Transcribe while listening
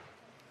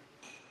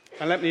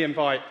And let me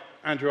invite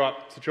Andrew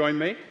up to join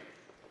me.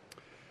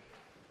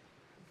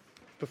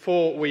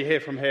 Before we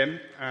hear from him,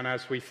 and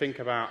as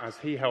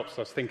he helps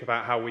us think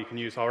about how we can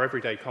use our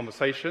everyday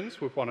conversations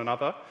with one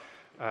another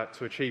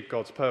to achieve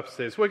God's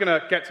purposes, we're going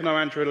to get to know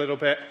Andrew a little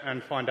bit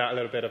and find out a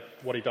little bit of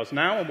what he does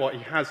now and what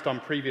he has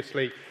done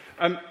previously.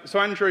 So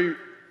Andrew,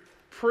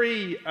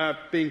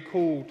 being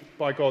called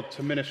by God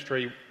to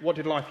ministry, what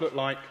did life look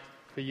like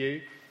for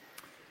you?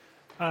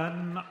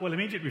 Well,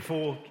 immediately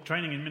before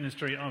training in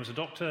ministry, I was a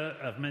doctor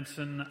of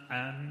medicine,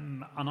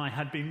 and I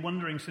had been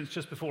wondering since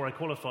just before I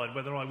qualified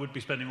whether I would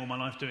be spending all my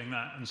life doing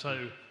that. And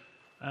so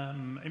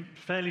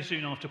fairly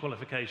soon after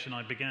qualification,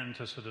 I began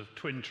to sort of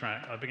twin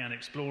track. I began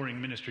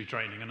exploring ministry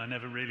training, and I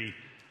never really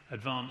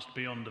advanced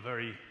beyond the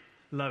very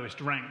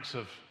lowest ranks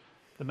of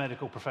the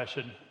medical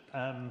profession.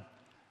 And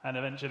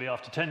eventually,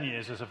 after 10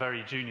 years as a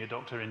very junior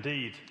doctor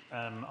indeed,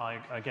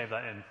 I gave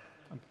that in,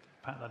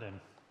 packed that in.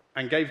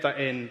 And gave that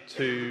in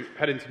to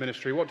head into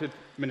ministry. What did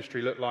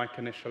ministry look like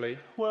initially?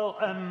 Well,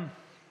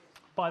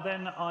 by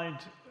then I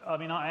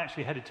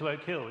actually headed to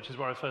Oak Hill, which is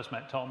where I first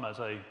met Tom as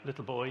a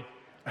little boy,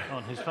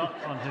 on his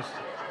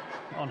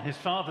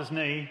father's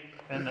knee,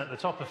 and at the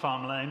top of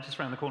Farm Lane, just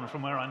around the corner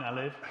from where I now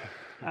live.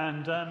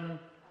 And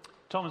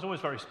Tom was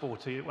always very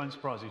sporty. It won't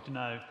surprise you to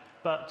know.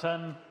 But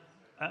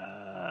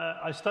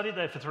I studied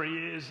there for 3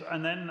 years,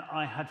 and then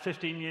I had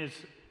 15 years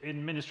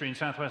in ministry in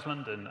southwest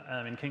London,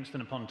 in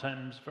Kingston upon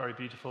Thames, very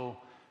beautiful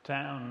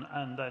town,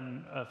 and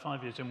then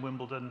 5 years in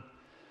Wimbledon,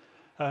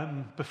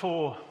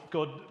 before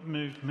God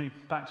moved me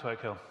back to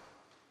Oak Hill.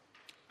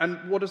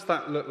 And what does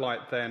that look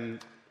like then,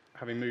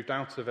 having moved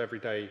out of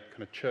everyday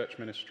kind of church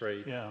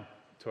ministry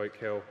to Oak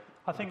Hill?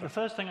 I think the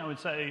first thing I would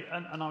say,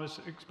 and I was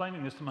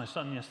explaining this to my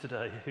son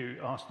yesterday, who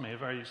asked me a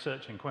very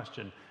searching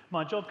question.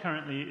 My job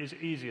currently is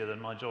easier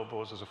than my job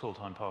was as a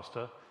full-time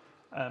pastor.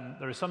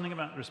 There is something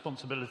about the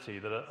responsibility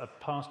that a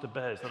pastor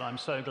bears that I'm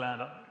so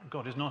glad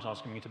God is not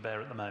asking me to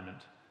bear at the moment,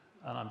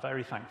 and I'm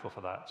very thankful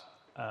for that.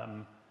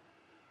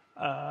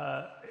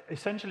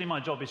 Essentially, my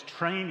job is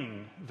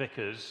training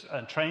vicars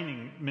and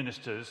training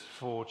ministers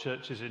for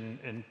churches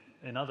in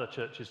other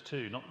churches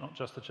too, not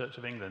just the Church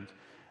of England,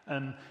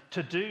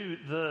 to do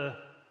the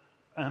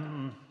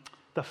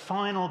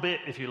final bit,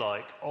 if you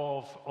like,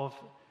 of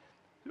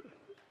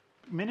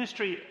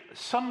ministry.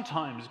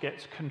 Sometimes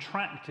gets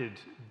contracted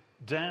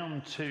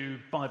down to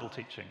Bible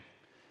teaching.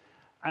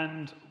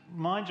 And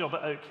my job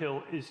at Oak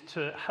Hill is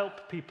to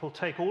help people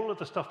take all of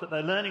the stuff that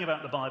they're learning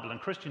about the Bible and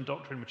Christian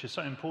doctrine, which is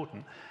so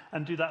important,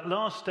 and do that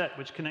last step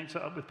which connects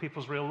it up with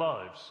people's real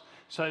lives,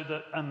 so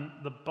that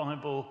the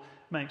Bible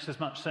makes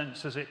as much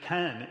sense as it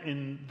can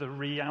in the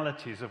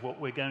realities of what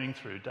we're going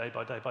through day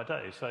by day by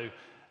day. So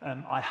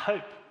I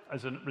hope,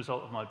 as a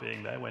result of my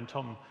being there, when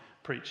Tom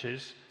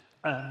preaches,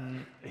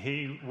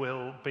 he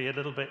will be a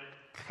little bit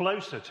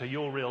closer to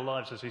your real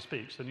lives as he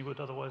speaks than you would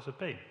otherwise have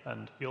been.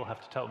 And you'll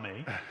have to tell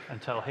me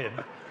and tell him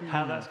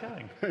how that's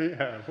going.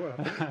 Yeah, well,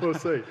 we'll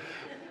see.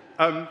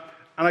 And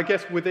I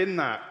guess within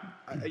that,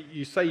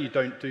 you say you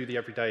don't do the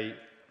everyday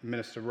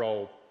minister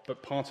role,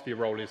 but part of your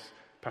role is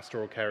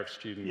pastoral care of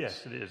students.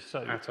 Yes, it is.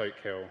 So, at Oak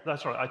Hill.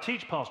 That's right. I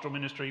teach pastoral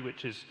ministry,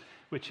 which is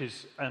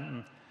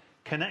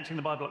connecting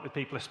the Bible up with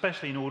people,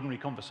 especially in ordinary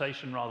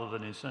conversation rather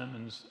than in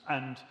sermons.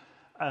 And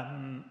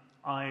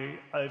I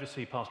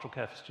oversee pastoral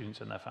care for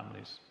students and their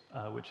families,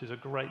 which is a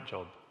great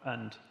job.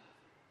 And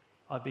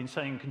I've been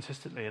saying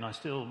consistently, and I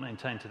still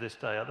maintain to this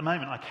day, at the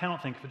moment, I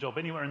cannot think of a job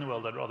anywhere in the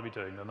world I'd rather be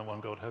doing than the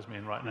one God has me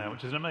in right now,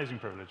 which is an amazing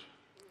privilege.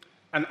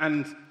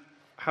 And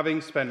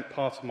having spent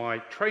part of my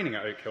training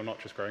at Oak Hill, not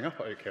just growing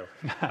up at Oak Hill,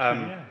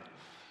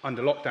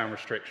 under lockdown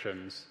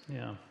restrictions,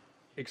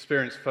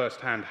 experienced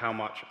firsthand how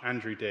much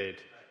Andrew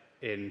did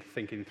in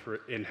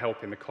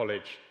helping the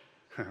college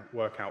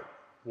work out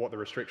what the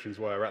restrictions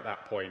were at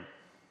that point,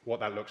 what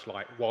that looks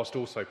like, whilst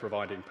also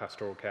providing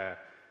pastoral care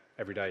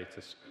every day to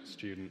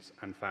students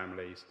and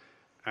families.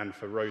 And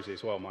for Rosie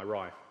as well, my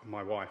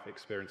wife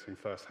experiencing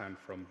firsthand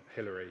from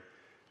Hilary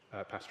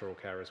pastoral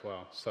care as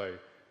well. So,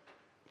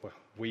 well,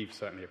 we've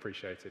certainly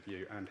appreciated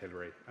you and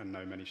Hilary, and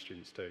know many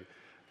students do.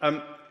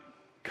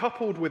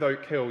 Coupled with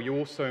Oak Hill, you're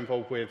also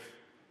involved with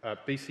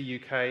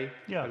BC UK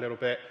a little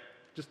bit.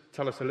 Just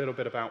tell us a little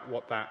bit about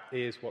what that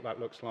is, what that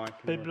looks like.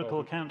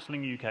 Biblical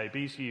Counselling UK,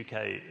 BC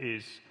UK,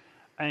 is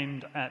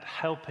aimed at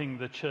helping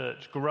the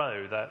church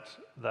grow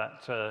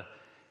that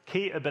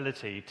key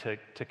ability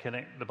to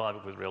connect the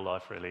Bible with real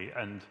life, really.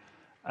 And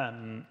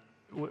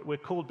we're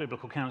called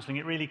Biblical Counselling.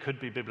 It really could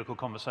be biblical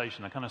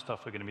conversation, the kind of stuff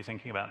we're going to be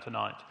thinking about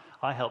tonight.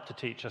 I help to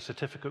teach a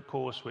certificate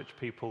course which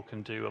people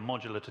can do a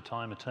module at a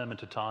time, a term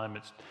at a time.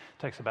 It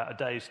takes about a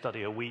day's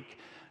study a week.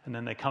 And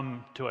then they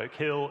come to Oak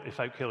Hill, if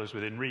Oak Hill is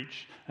within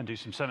reach, and do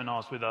some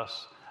seminars with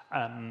us.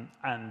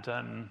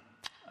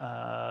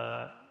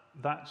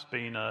 That's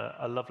been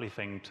a lovely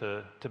thing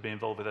to be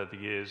involved with over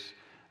the years.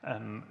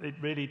 It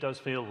really does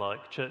feel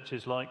like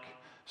churches like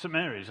St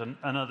Mary's and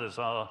others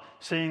are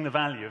seeing the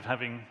value of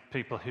having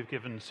people who've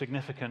given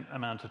significant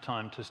amount of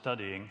time to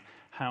studying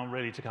how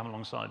really to come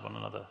alongside one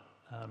another.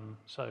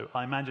 So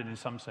I imagine in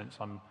some sense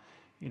I'm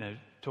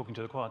talking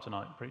to the choir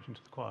tonight, preaching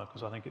to the choir,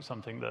 because I think it's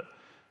something that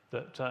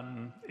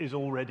is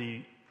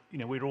already,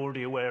 we're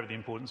already aware of the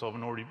importance of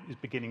and already is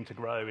beginning to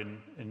grow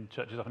in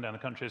churches up and down the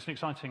country. It's an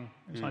exciting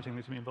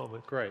thing to be involved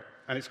with. Great.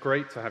 And it's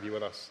great to have you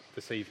with us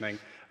this evening.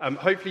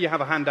 Hopefully you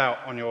have a handout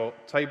on your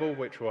table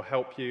which will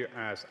help you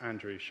as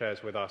Andrew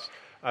shares with us.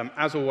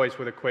 As always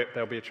with Equip,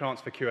 there'll be a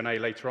chance for Q&A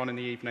later on in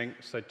the evening,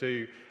 so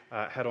do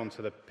head on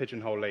to the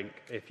Pigeonhole link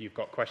if you've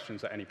got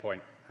questions at any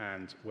point,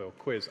 and we'll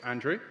quiz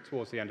Andrew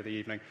towards the end of the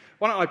evening.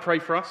 Why don't I pray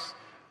for us,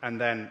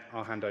 and then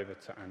I'll hand over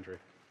to Andrew.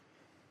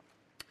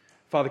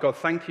 Father God,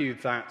 thank you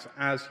that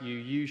as you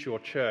use your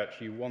church,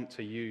 you want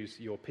to use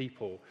your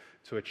people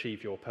to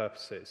achieve your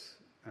purposes.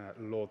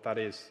 Lord, that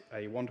is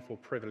a wonderful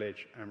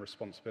privilege and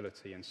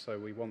responsibility, and so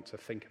we want to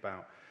think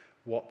about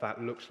what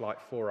that looks like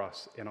for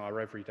us in our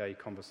everyday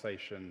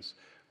conversations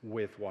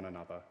with one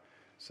another.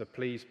 So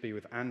please be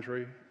with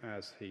Andrew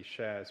as he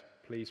shares.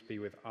 Please be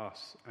with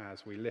us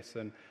as we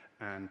listen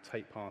and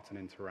take part and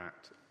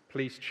interact.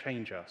 Please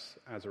change us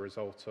as a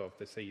result of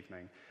this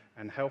evening,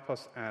 and help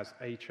us as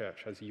a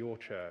church, as your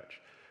church,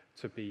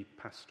 to be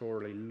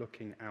pastorally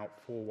looking out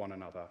for one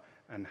another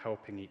and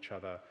helping each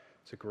other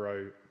to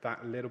grow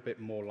that little bit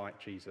more like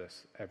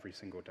Jesus every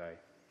single day.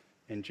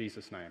 In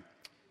Jesus' name,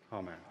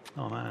 amen.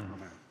 Amen.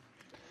 Amen.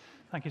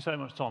 Thank you so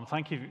much, Tom.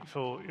 Thank you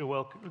for your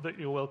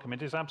welcome.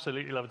 It is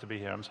absolutely lovely to be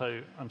here. I'm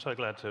so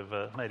glad to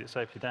have made it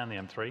safely down the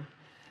M3.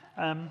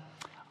 And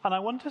I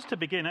want us to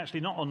begin,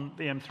 actually, not on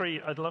the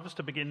M3. I'd love us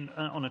to begin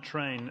on a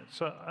train.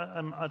 So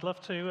I'd love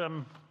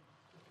to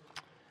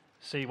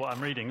see what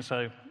I'm reading,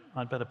 so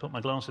I'd better put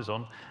my glasses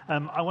on.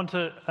 I want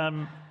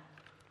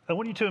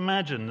you to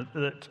imagine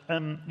that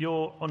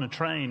you're on a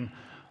train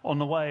on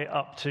the way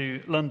up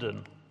to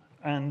London.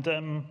 And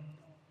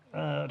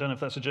I don't know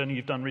if that's a journey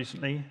you've done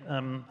recently,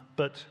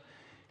 but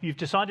you've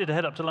decided to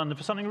head up to London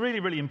for something really,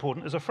 really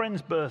important. It's a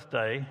friend's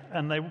birthday,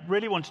 and they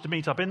really wanted to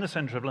meet up in the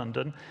centre of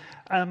London.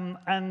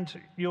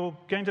 And you're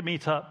going to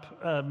meet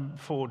up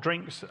for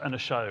drinks and a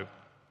show.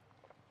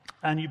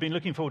 And you've been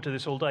looking forward to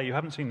this all day. You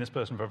haven't seen this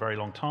person for a very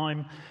long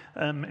time.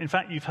 In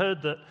fact, you've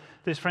heard that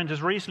this friend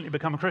has recently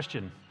become a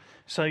Christian.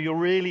 So you're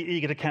really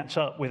eager to catch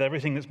up with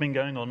everything that's been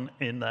going on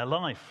in their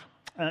life.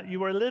 You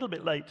were a little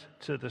bit late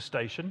to the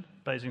station,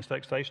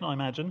 Basingstoke Station, I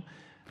imagine.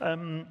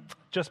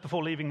 Just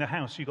before leaving the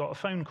house, you got a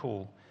phone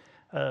call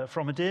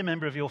from a dear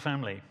member of your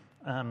family,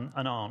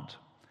 an aunt.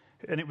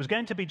 And it was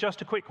going to be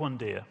just a quick one,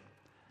 dear.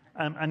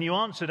 And you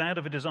answered out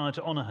of a desire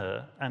to honour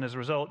her, and as a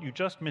result, you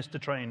just missed the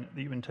train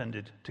that you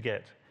intended to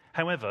get.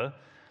 However,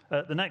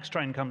 the next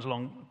train comes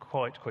along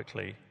quite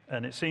quickly,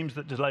 and it seems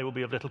that delay will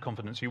be of little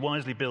confidence. You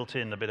wisely built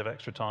in a bit of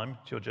extra time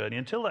to your journey.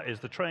 Until that is,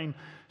 the train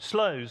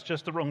slows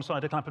just the wrong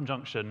side of Clapham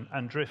Junction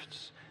and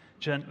drifts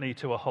gently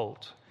to a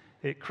halt.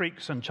 It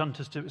creaks and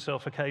chunters to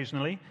itself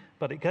occasionally,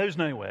 but it goes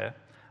nowhere.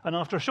 And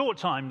after a short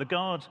time, the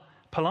guard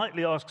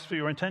politely asks for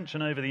your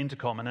attention over the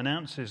intercom and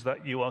announces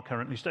that you are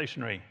currently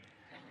stationary.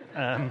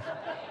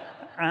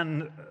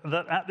 And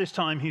that at this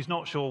time, he's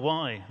not sure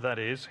why that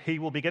is. He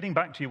will be getting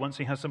back to you once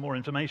he has some more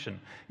information.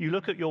 You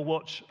look at your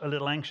watch a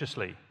little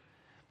anxiously.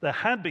 There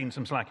had been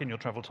some slack in your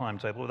travel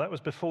timetable. That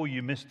was before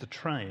you missed the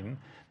train.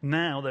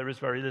 Now there is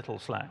very little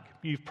slack.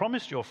 You've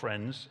promised your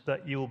friends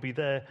that you will be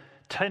there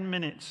 10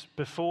 minutes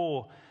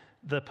before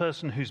the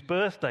person whose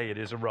birthday it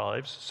is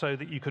arrives, so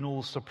that you can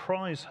all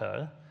surprise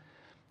her.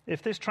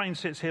 If this train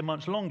sits here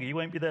much longer, you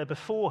won't be there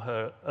before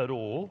her at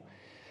all.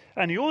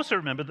 And you also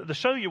remember that the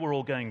show you were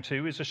all going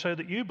to is a show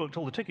that you booked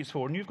all the tickets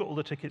for, and you've got all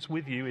the tickets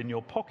with you in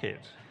your pocket.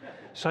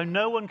 So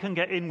no one can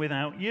get in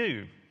without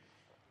you.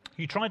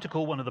 You try to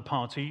call one of the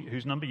party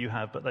whose number you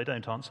have, but they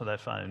don't answer their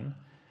phone.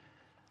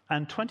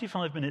 And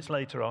 25 minutes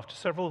later, after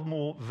several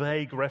more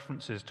vague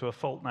references to a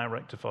fault now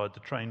rectified, the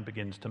train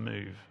begins to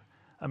move.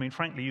 I mean,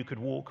 frankly, you could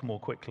walk more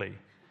quickly.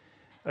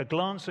 A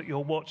glance at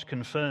your watch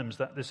confirms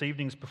that this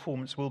evening's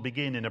performance will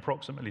begin in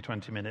approximately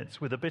 20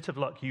 minutes. With a bit of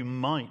luck, you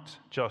might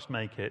just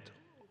make it,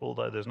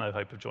 although there's no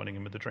hope of joining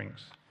in with the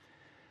drinks.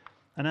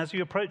 And as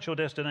you approach your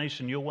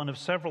destination, you're one of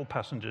several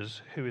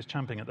passengers who is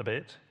champing at the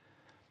bit.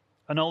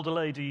 An older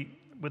lady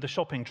with a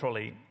shopping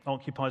trolley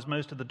occupies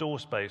most of the door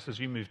space as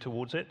you move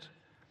towards it.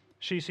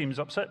 She seems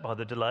upset by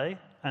the delay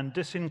and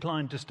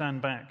disinclined to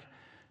stand back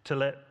to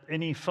let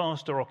any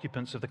faster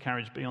occupants of the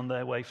carriage be on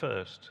their way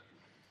first.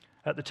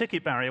 At the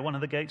ticket barrier, one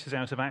of the gates is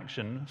out of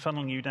action,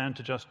 funneling you down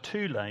to just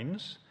 2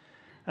 lanes,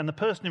 and the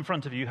person in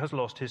front of you has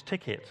lost his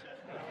ticket.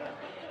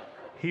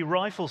 He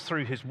rifles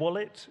through his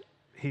wallet,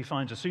 he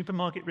finds a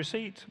supermarket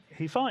receipt,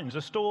 he finds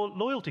a store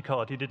loyalty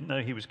card he didn't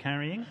know he was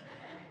carrying,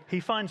 he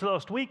finds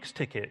last week's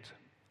ticket,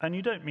 and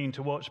you don't mean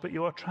to watch, but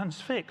you are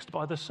transfixed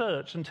by the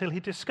search until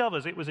he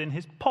discovers it was in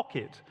his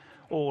pocket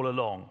all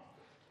along.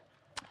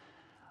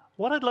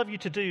 What I'd love you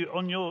to do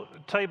on your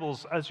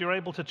tables as you're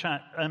able to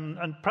chat,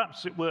 and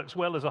perhaps it works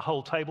well as a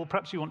whole table,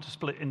 perhaps you want to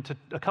split into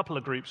a couple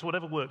of groups,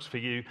 whatever works for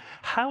you.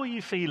 How are you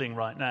feeling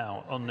right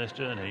now on this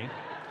journey?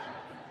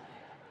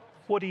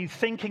 What are you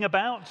thinking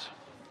about?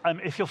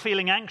 If you're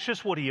feeling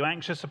anxious, what are you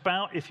anxious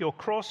about? If you're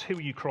cross, who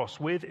are you cross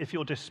with? If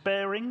you're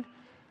despairing,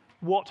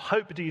 What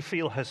hope do you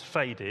feel has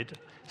faded?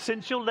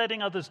 Since you're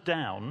letting others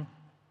down,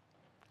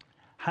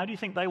 how do you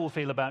think they will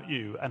feel about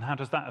you, and how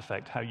does that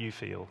affect how you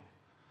feel?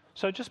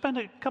 So just spend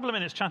a couple of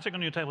minutes chatting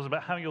on your tables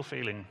about how you're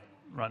feeling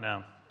right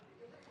now.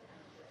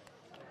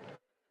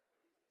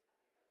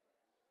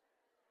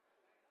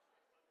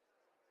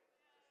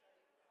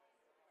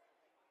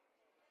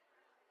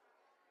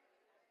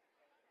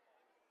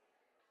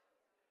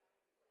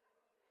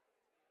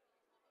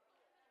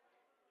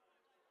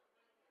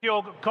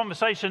 Your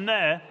conversation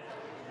there.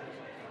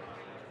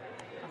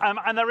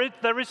 And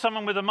there is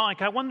someone with a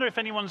mic. I wonder if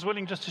anyone's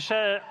willing just to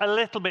share a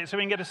little bit so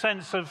we can get a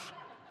sense of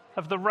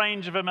the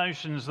range of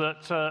emotions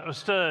that are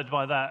stirred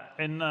by that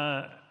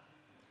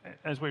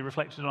as we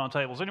reflected on our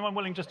tables. Anyone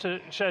willing just to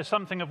share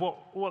something of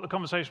what the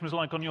conversation was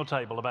like on your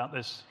table about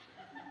this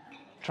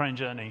train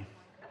journey?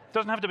 It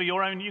doesn't have to be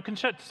your own. You can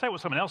say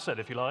what someone else said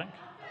if you like.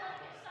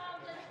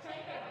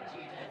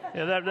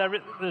 Yeah,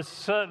 there's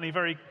certainly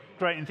very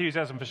great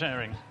enthusiasm for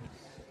sharing.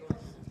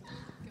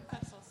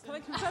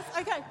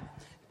 Okay.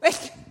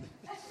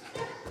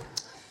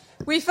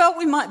 We felt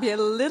we might be a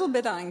little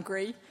bit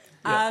angry,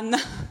 and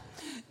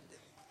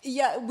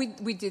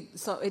we did.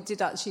 So it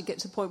did actually get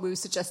to the point we were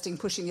suggesting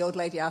pushing the old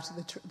lady out of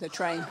the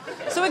train.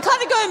 So we're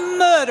kind of going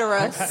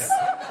murderous. Okay.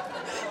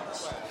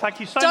 Thank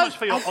you so much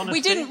for your honesty.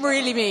 We didn't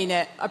really mean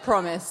it, I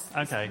promise.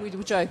 Okay. We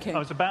were joking. I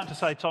was about to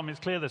say, Tom, it's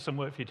clear there's some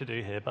work for you to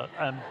do here, but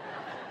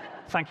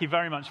thank you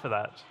very much for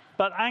that.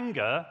 But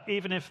anger,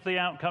 even if the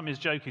outcome is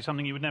jokey,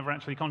 something you would never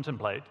actually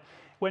contemplate,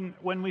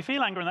 when we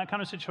feel anger in that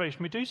kind of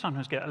situation, we do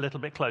sometimes get a little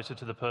bit closer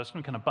to the person.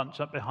 We kind of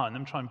bunch up behind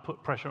them, try and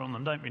put pressure on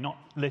them, don't we? Not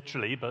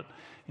literally, but,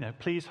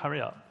 please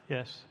hurry up.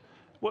 Yes.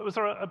 Was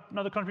there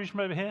another contribution from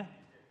over here?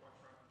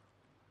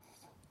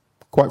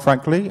 Quite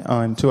frankly,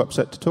 I'm too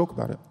upset to talk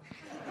about it.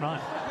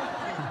 Right.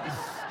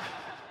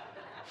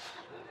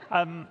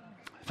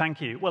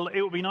 Thank you. Well,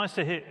 it would be nice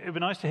to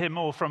hear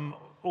more from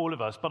all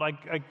of us, but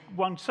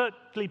one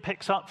certainly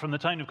picks up from the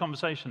tone of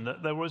conversation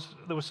that there was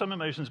some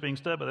emotions being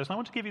stirred by this. And I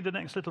want to give you the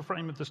next little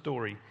frame of the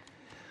story.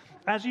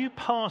 As you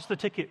pass the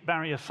ticket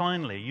barrier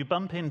finally, you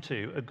bump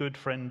into a good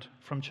friend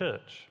from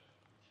church.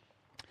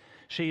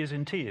 She is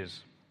in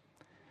tears.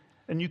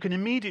 And you can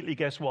immediately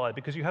guess why,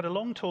 because you had a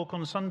long talk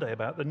on Sunday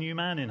about the new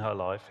man in her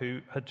life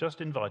who had just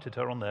invited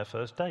her on their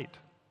first date.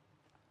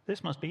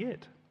 This must be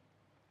it.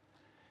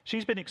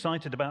 She's been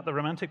excited about the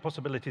romantic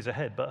possibilities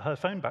ahead, but her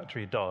phone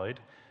battery died,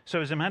 so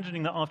is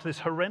imagining that after this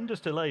horrendous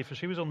delay, for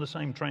she was on the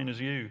same train as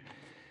you,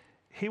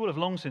 he will have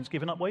long since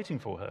given up waiting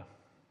for her.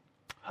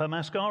 Her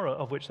mascara,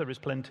 of which there is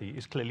plenty,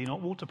 is clearly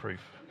not waterproof.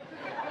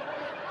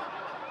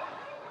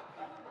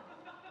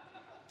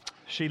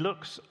 She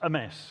looks a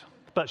mess,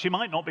 but she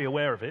might not be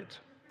aware of it.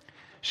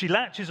 She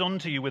latches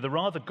onto you with a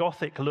rather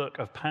gothic look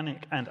of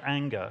panic and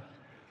anger.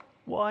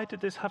 Why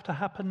did this have to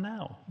happen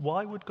now?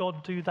 Why would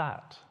God do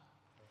that?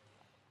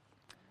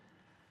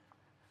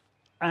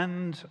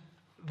 And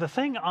the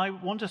thing I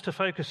want us to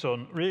focus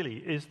on, really,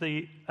 is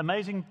the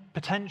amazing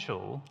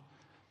potential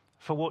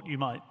for what you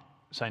might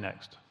say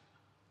next.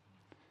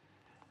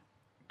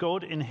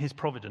 God, in his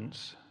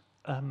providence,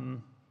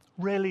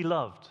 really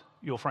loved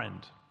your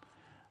friend.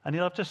 And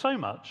he loved her so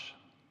much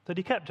that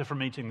he kept her from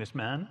meeting this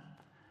man.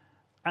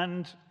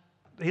 And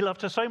he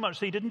loved her so much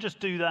that he didn't just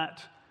do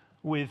that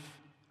with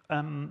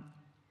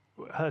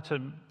her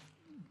to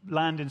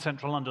land in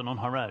central London on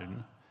her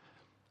own,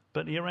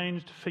 but he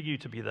arranged for you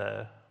to be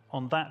there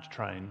on that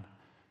train,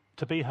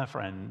 to be her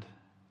friend,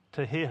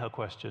 to hear her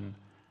question,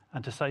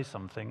 and to say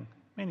something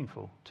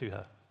meaningful to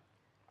her.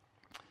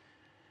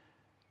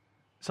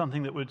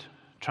 Something that would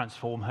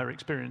transform her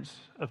experience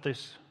of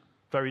this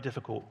very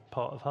difficult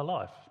part of her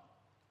life.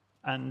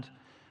 And,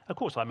 of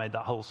course, I made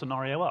that whole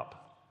scenario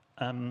up.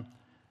 But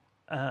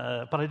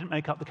I didn't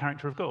make up the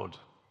character of God.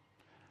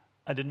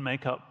 I didn't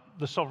make up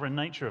the sovereign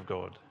nature of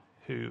God,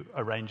 who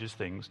arranges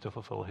things to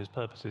fulfill his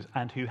purposes,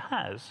 and who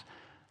has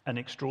an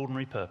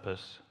extraordinary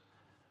purpose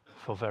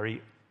for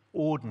very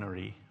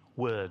ordinary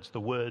words, the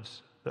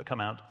words that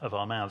come out of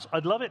our mouths.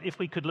 I'd love it if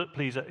we could look,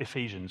 please, at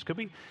Ephesians. Could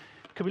we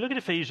look at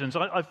Ephesians?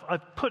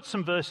 I've put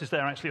some verses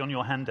there, actually, on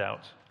your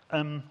handout.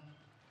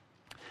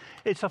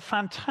 It's a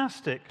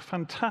fantastic,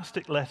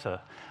 fantastic letter,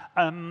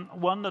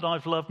 one that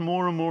I've loved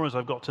more and more as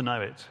I've got to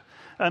know it,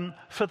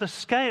 for the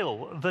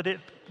scale that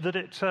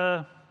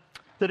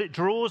it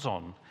draws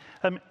on.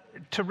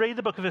 To read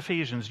the book of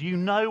Ephesians, you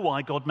know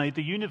why God made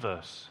the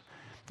universe.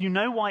 You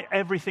know why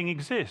everything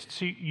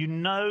exists. You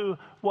know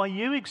why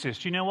you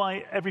exist. You know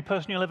why every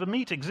person you'll ever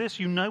meet exists.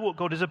 You know what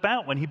God is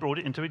about when he brought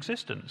it into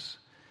existence.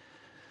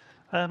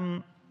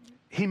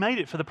 He made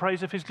it for the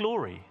praise of his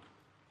glory.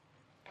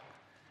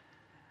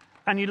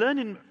 And you learn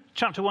in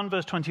chapter 1,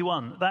 verse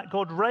 21, that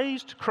God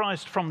raised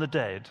Christ from the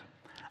dead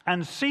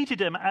and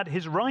seated him at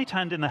his right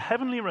hand in the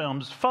heavenly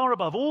realms, far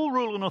above all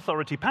rule and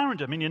authority, power and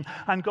dominion,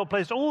 and God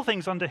placed all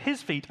things under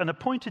his feet and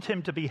appointed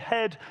him to be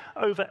head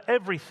over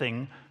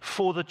everything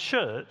for the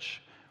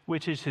church,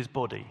 which is his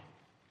body.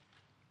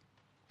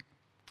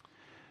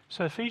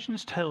 So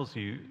Ephesians tells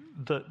you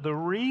that the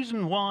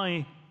reason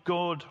why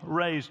God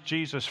raised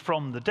Jesus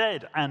from the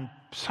dead and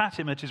sat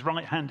him at his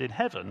right hand in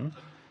heaven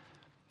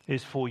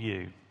is for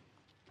you.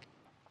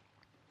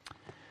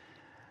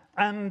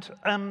 And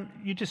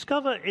you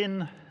discover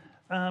in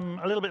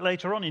a little bit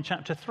later on in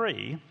chapter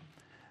 3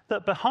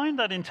 that behind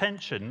that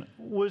intention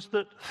was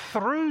that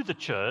through the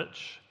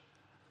church,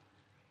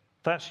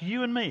 that's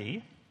you and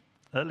me,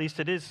 at least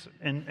it is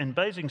in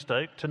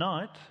Basingstoke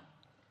tonight,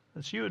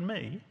 it's you and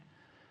me,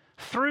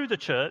 through the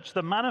church,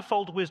 the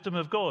manifold wisdom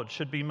of God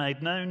should be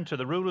made known to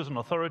the rulers and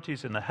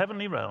authorities in the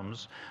heavenly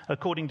realms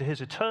according to his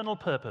eternal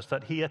purpose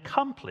that he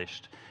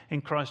accomplished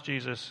in Christ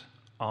Jesus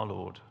our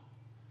Lord.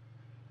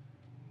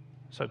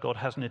 So God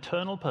has an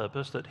eternal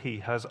purpose that he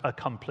has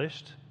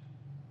accomplished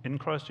in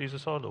Christ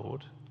Jesus our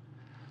Lord.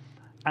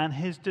 And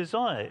his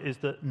desire is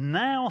that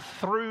now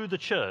through the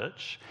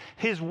church,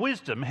 his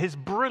wisdom, his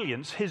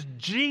brilliance, his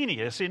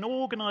genius in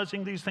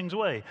organizing these things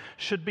away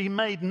should be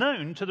made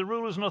known to the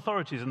rulers and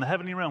authorities in the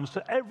heavenly realms,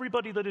 to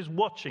everybody that is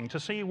watching, to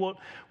see what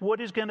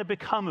is going to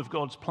become of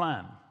God's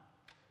plan.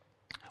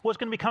 What's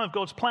going to become of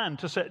God's plan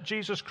to set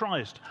Jesus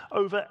Christ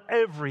over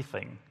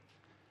everything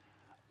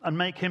and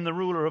make him the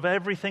ruler of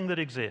everything that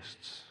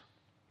exists.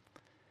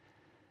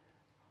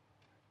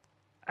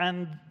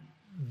 And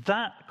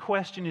that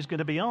question is going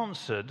to be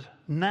answered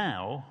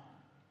now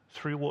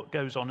through what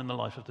goes on in the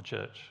life of the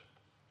church.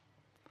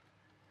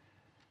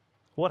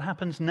 What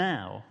happens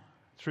now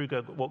through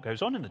what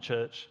goes on in the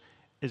church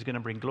is going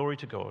to bring glory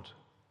to God,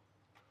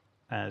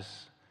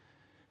 as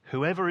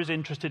whoever is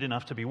interested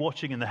enough to be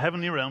watching in the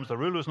heavenly realms, the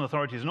rulers and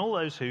authorities, and all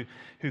those who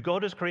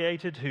God has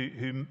created,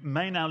 who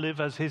may now live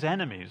as his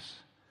enemies,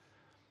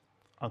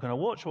 are going to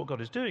watch what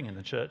God is doing in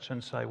the church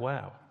and say,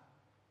 wow,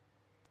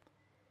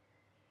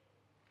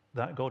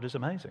 that God is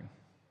amazing.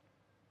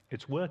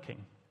 It's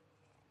working.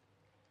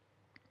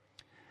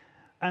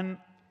 And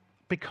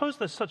because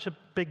there's such a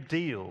big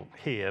deal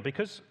here,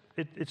 because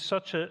it's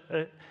such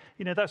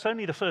that's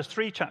only the first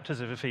 3 chapters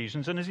of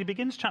Ephesians, and as he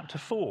begins chapter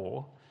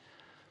 4,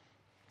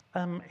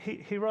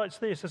 he writes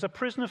this: as a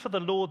prisoner for the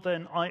Lord,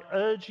 then, I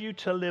urge you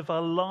to live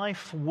a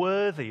life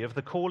worthy of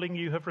the calling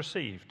you have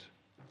received.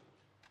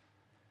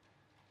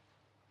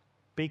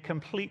 Be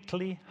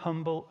completely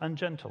humble and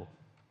gentle.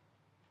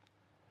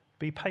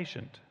 Be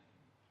patient,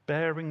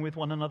 bearing with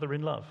one another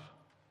in love.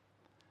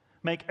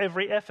 Make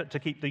every effort to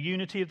keep the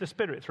unity of the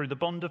Spirit through the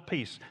bond of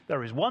peace.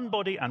 There is one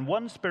body and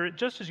one Spirit,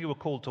 just as you were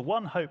called to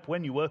one hope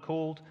when you were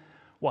called,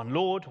 one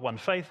Lord, one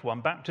faith, one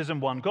baptism,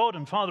 one God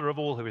and Father of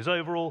all, who is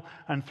over all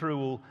and through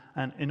all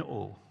and in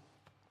all.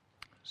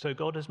 So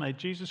God has made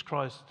Jesus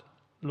Christ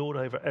Lord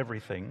over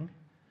everything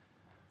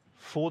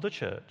for the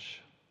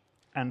church,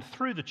 and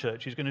through the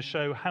church he's going to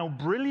show how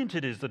brilliant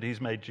it is that he's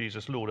made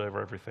Jesus Lord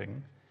over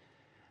everything.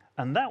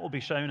 And that will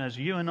be shown as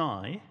you and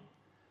I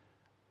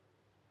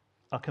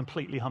are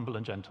completely humble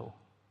and gentle,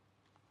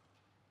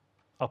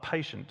 are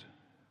patient,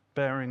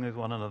 bearing with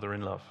one another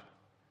in love.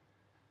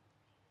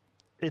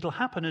 It'll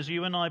happen as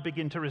you and I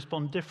begin to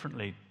respond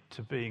differently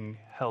to being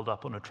held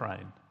up on a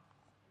train.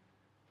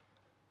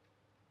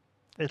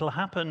 It'll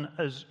happen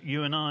as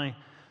you and I,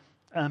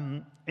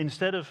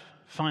 instead of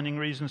finding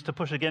reasons to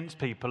push against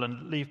people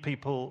and leave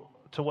people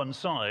to one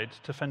side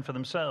to fend for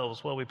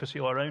themselves while we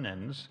pursue our own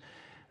ends,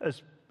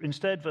 as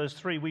instead, verse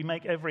 3, we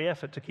make every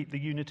effort to keep the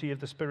unity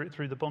of the Spirit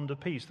through the bond of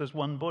peace. There's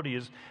one body,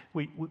 as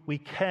we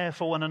care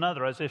for one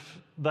another as if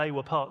they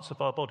were parts of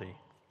our body,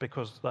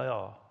 because they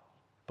are,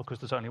 because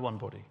there's only one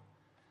body.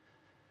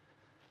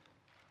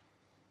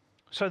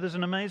 So there's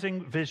an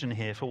amazing vision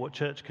here for what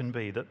church can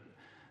be, that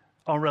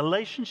our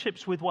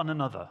relationships with one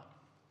another,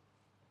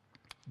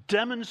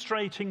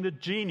 demonstrating the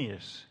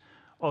genius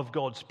of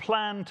God's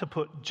plan to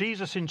put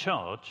Jesus in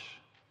charge,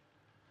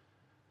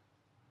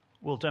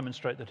 will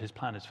demonstrate that his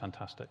plan is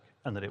fantastic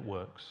and that it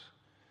works.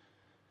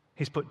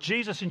 He's put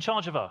Jesus in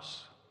charge of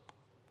us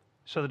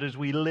so that as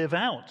we live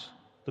out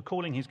the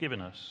calling he's given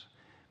us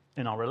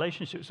in our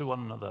relationships with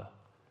one another,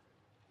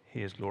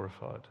 he is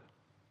glorified.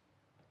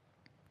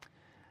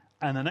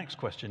 And the next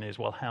question is,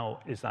 well,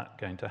 how is that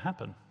going to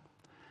happen?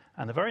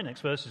 And the very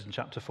next verses in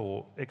chapter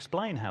 4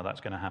 explain how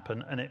that's going to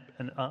happen,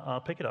 and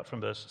I'll pick it up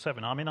from verse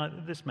 7. I mean,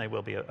 this may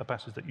well be a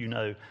passage that you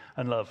know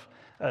and love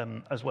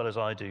as well as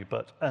I do,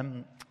 but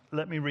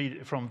let me read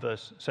it from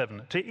verse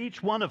 7. To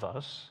each one of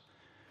us,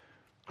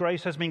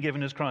 grace has been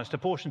given as Christ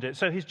apportioned it.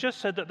 So he's just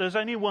said that there's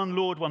only one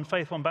Lord, one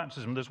faith, one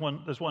baptism, there's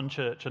one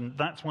church, and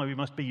that's why we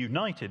must be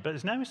united. But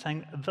it's now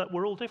saying that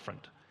we're all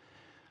different.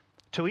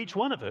 To each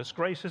one of us,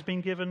 grace has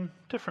been given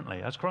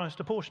differently, as Christ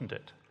apportioned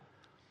it.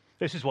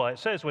 This is why it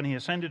says, when he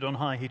ascended on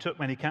high, he took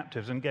many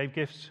captives and gave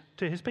gifts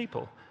to his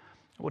people.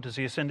 What does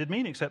he ascended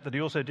mean, except that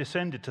he also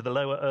descended to the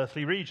lower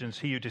earthly regions?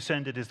 He who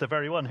descended is the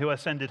very one who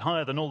ascended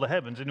higher than all the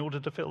heavens in order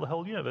to fill the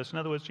whole universe. In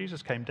other words,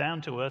 Jesus came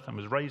down to earth and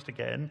was raised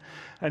again.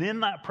 And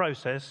in that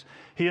process,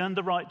 he earned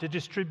the right to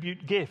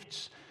distribute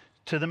gifts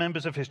to the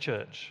members of his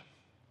church.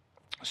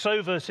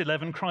 So, verse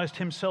 11, Christ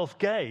himself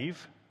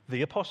gave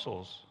the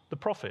apostles, the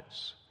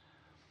prophets,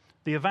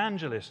 the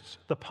evangelists,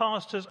 the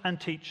pastors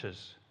and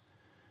teachers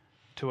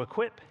to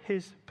equip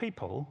his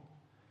people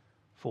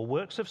for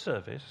works of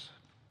service,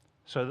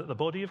 so that the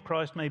body of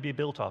Christ may be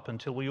built up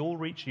until we all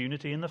reach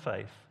unity in the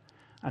faith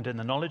and in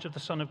the knowledge of the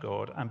Son of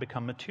God and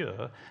become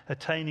mature,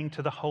 attaining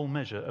to the whole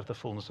measure of the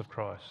fullness of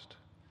Christ.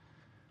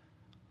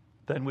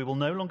 Then we will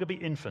no longer be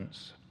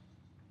infants,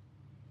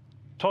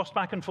 tossed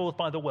back and forth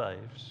by the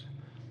waves,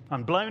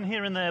 and blown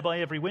here and there by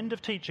every wind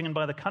of teaching and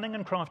by the cunning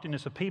and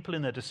craftiness of people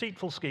in their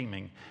deceitful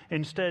scheming.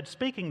 Instead,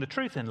 speaking the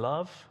truth in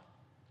love,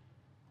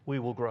 we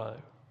will grow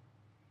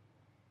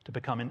to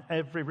become in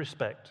every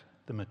respect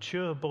the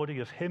mature body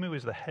of him who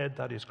is the head,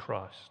 that is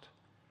Christ.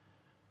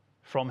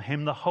 From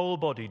him the whole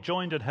body,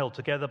 joined and held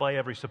together by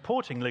every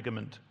supporting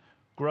ligament,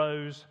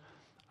 grows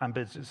and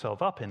builds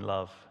itself up in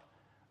love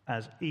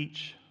as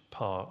each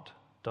part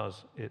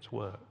does its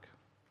work.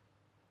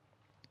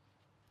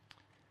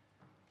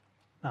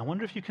 Now, I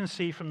wonder if you can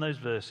see from those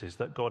verses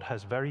that God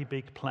has very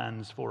big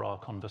plans for our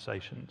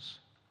conversations.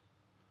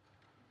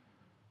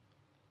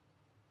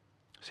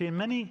 See, in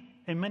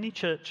many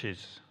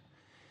churches,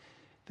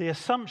 the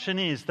assumption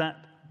is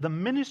that the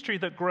ministry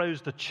that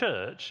grows the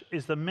church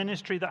is the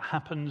ministry that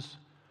happens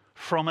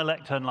from a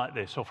lectern like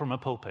this or from a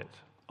pulpit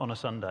on a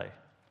Sunday.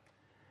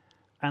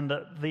 And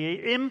that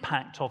the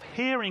impact of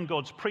hearing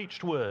God's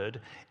preached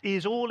word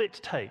is all it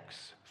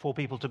takes for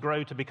people to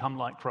grow to become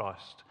like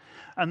Christ.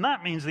 And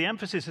that means the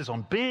emphasis is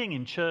on being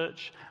in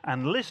church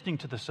and listening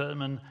to the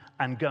sermon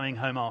and going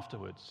home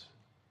afterwards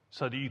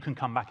so that you can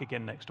come back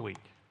again next week.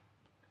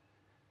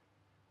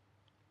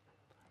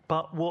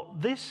 But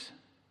what this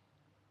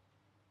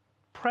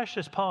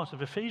precious part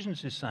of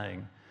Ephesians is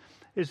saying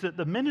is that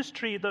the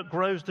ministry that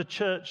grows the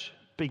church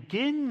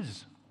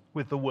begins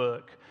with the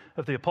work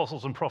of the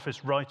apostles and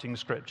prophets writing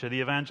Scripture, the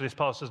evangelists,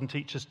 pastors and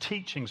teachers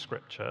teaching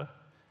Scripture.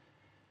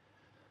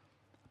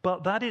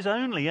 But that is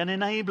only an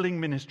enabling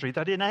ministry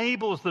that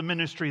enables the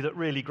ministry that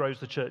really grows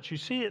the church. You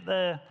see it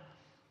there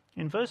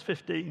in verse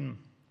 15.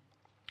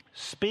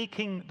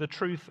 Speaking the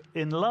truth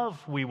in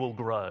love, we will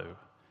grow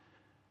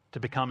to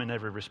become in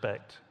every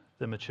respect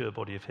the mature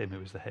body of him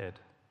who is the head.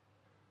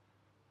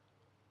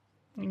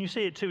 And you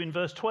see it too in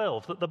verse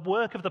 12, that the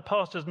work of the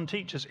pastors and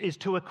teachers is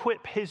to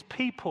equip his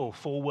people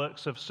for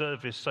works of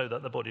service so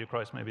that the body of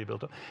Christ may be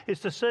built up.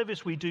 It's the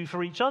service we do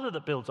for each other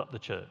that builds up the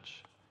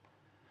church.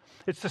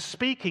 It's the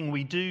speaking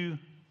we do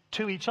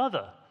to each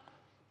other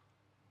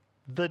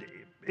that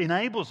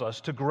enables us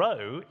to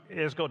grow,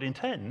 as God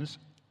intends,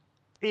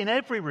 in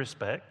every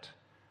respect,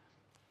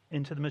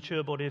 into the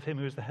mature body of him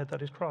who is the head,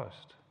 that is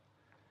Christ.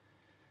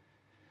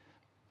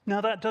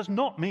 Now, that does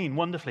not mean,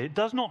 wonderfully, it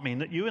does not mean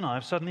that you and I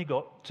have suddenly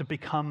got to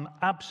become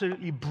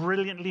absolutely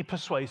brilliantly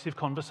persuasive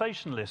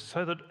conversationalists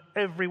so that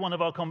every one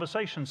of our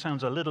conversations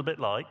sounds a little bit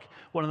like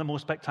one of the more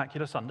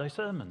spectacular Sunday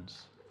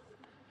sermons.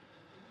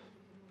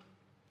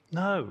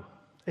 No,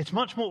 it's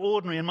much more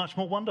ordinary and much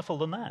more wonderful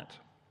than that.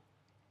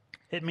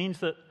 It means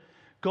that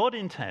God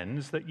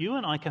intends that you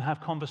and I can have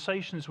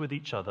conversations with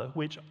each other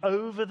which,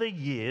 over the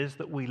years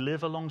that we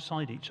live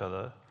alongside each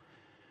other,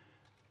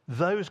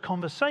 those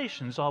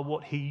conversations are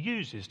what he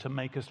uses to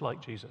make us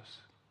like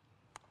Jesus.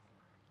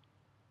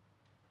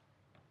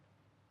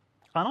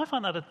 And I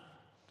find that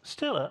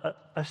still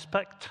a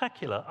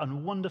spectacular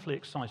and wonderfully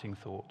exciting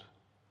thought.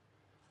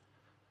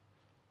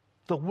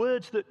 The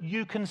words that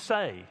you can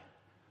say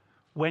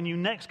when you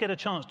next get a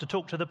chance to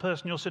talk to the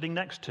person you're sitting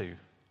next to,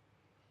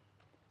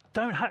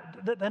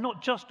 they're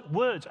not just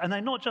words, and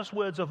they're not just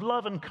words of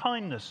love and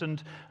kindness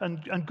and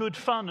good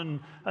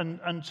fun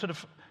and sort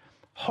of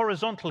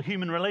horizontal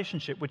human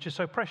relationship, which is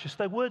so precious.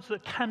 They're words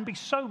that can be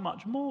so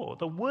much more.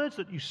 The words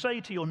that you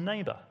say to your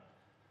neighbor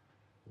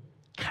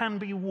can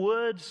be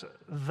words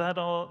that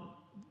are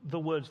the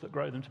words that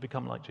grow them to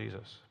become like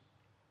Jesus.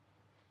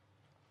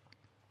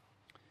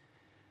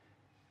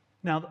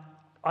 Now,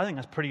 I think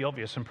that's pretty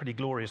obvious and pretty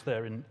glorious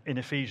there in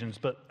Ephesians,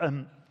 but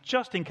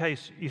just in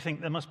case you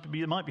think there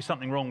might be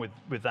something wrong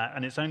with that,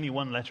 and it's only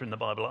one letter in the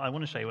Bible, I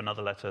want to show you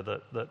another letter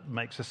that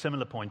makes a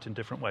similar point in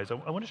different ways.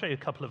 I want to show you a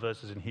couple of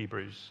verses in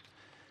Hebrews.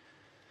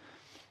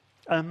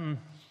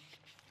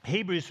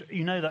 Hebrews,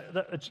 you know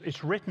that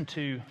it's written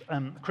to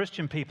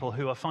Christian people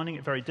who are finding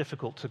it very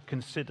difficult to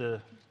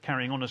consider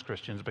carrying on as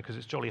Christians because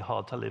it's jolly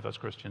hard to live as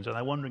Christians, and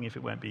they're wondering if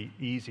it won't be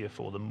easier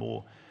for them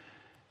more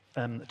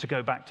to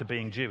go back to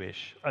being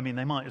Jewish. I mean,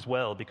 they might as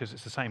well, because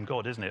it's the same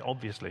God, isn't it?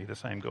 Obviously, the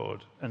same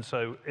God. And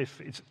so if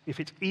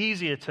it's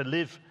easier to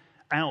live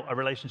out a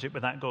relationship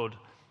with that God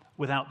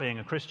without being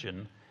a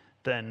Christian,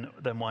 then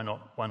why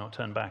not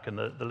turn back? And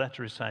the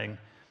letter is saying,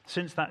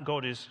 since that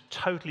God is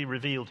totally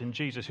revealed in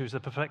Jesus, who's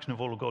the perfection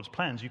of all of God's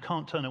plans, you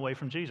can't turn away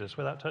from Jesus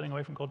without turning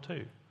away from God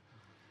too.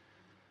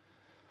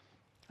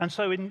 And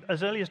so in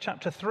as early as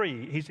chapter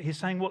 3, he's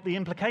saying what the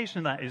implication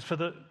of that is for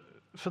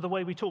the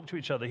way we talk to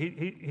each other.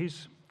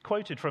 He's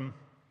quoted from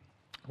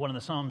one of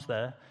the Psalms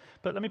there,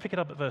 but let me pick it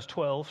up at verse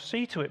 12.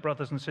 See to it,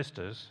 brothers and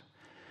sisters,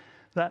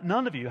 that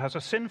none of you has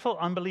a sinful,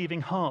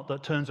 unbelieving heart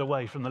that turns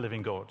away from the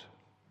living God.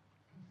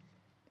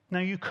 Now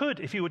you could,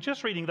 if you were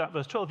just reading that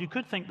verse 12, you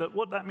could think that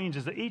what that means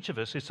is that each of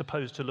us is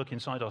supposed to look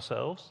inside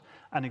ourselves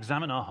and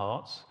examine our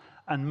hearts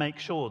and make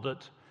sure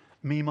that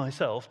me,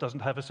 myself,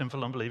 doesn't have a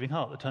sinful, unbelieving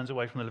heart that turns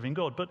away from the living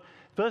God. But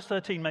verse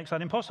 13 makes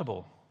that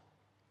impossible.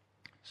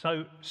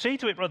 So, see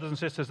to it, brothers and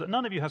sisters, that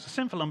none of you has a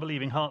sinful,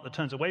 unbelieving heart that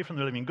turns away from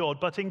the living God,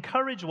 but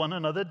encourage one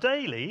another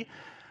daily,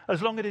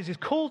 as long as it is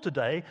called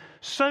today,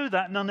 so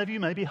that none of you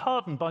may be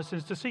hardened by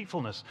sin's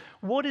deceitfulness.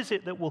 What is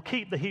it that will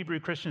keep the Hebrew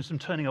Christians from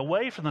turning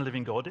away from the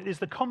living God? It is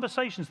the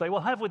conversations they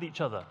will have with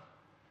each other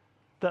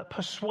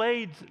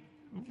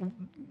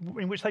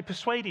in which they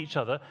persuade each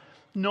other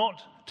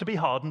not to be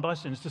hardened by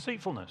sin's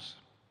deceitfulness.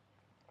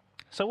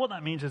 So what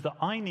that means is that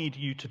I need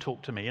you to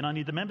talk to me, and I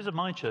need the members of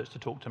my church to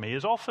talk to me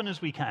as often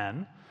as we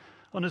can,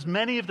 on as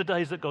many of the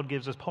days that God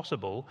gives us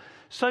possible,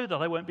 so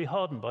that I won't be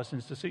hardened by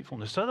sin's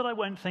deceitfulness, so that I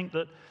won't think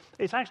that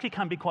it actually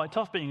can be quite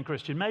tough being a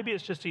Christian. Maybe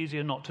it's just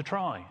easier not to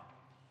try.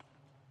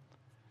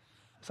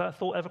 Has that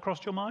thought ever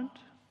crossed your mind?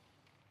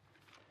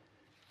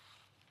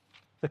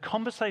 The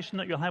conversation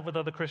that you'll have with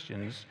other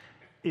Christians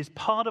is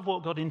part of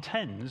what God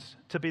intends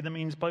to be the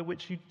means by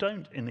which you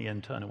don't, in the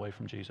end, turn away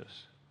from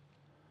Jesus.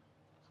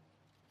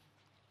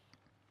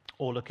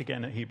 Or look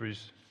again at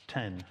Hebrews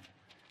 10.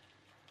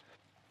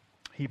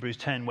 Hebrews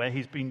 10, where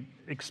he's been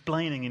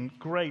explaining in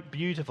great,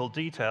 beautiful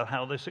detail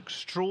how this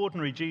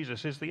extraordinary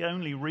Jesus is the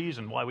only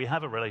reason why we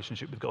have a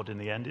relationship with God in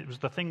the end. It was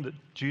the thing that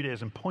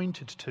Judaism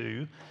pointed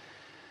to.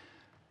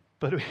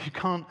 But we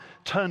can't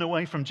turn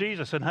away from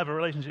Jesus and have a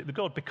relationship with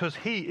God because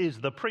he is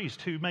the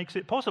priest who makes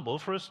it possible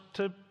for us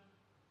to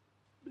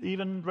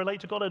even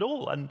relate to God at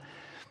all. And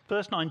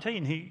verse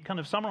 19, he kind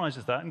of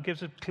summarizes that and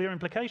gives a clear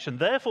implication.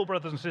 Therefore,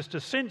 brothers and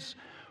sisters, since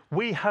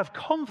we have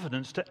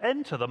confidence to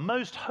enter the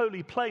most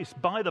holy place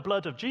by the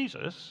blood of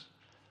Jesus,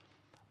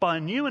 by a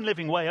new and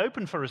living way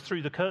open for us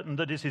through the curtain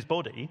that is his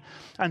body,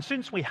 and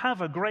since we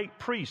have a great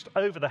priest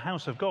over the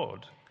house of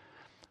God,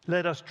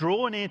 let us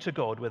draw near to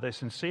God with a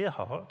sincere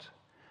heart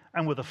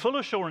and with the full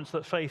assurance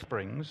that faith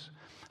brings,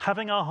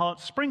 having our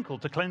hearts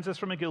sprinkled to cleanse us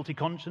from a guilty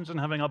conscience and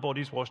having our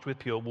bodies washed with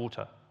pure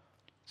water.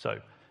 So,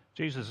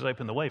 Jesus has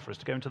opened the way for us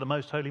to go into the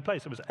most holy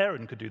place. It was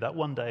Aaron could do that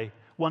one day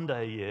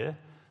a year,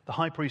 the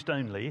high priest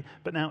only,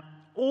 but now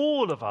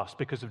all of us,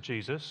 because of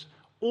Jesus,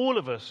 all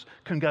of us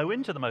can go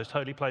into the most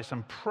holy place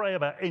and pray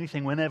about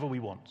anything whenever we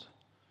want.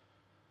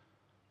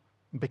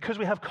 Because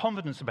we have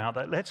confidence about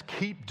that, let's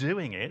keep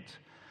doing it.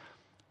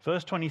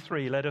 Verse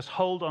 23, let us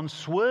hold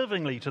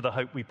unswervingly to the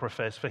hope we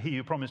profess, for he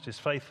who promised is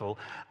faithful,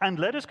 and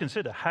let us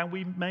consider how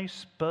we may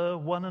spur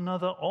one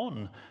another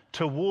on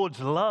towards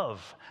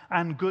love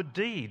and good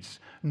deeds,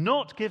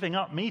 not giving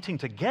up meeting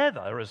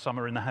together, as some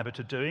are in the habit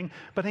of doing,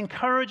 but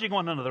encouraging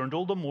one another, and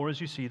all the more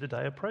as you see the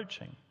day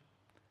approaching.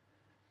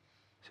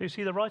 So you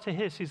see, the writer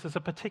here sees there's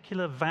a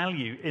particular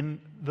value in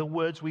the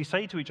words we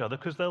say to each other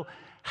because they'll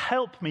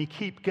help me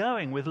keep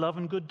going with love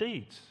and good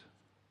deeds.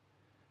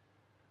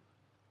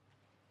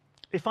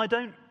 If I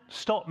don't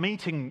stop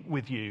meeting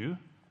with you,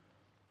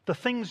 the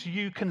things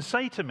you can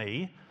say to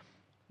me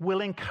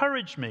will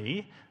encourage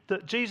me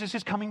that Jesus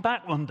is coming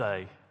back one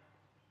day.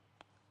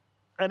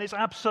 And it's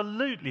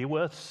absolutely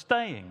worth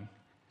staying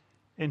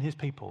in his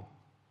people,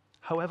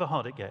 however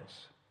hard it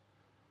gets.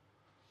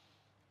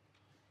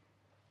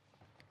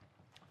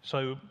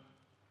 So,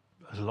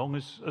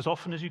 as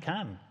often as you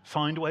can,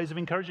 find ways of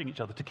encouraging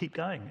each other to keep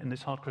going in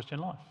this hard Christian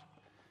life.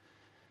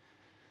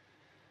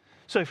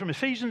 So from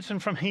Ephesians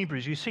and from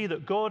Hebrews, you see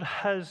that God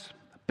has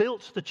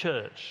built the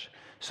church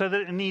so that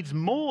it needs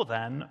more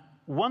than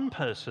one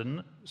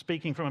person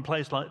speaking from a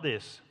place like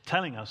this,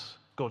 telling us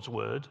God's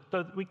word,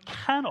 though we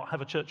cannot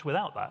have a church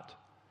without that.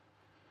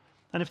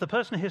 And if the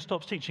person here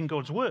stops teaching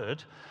God's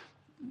word,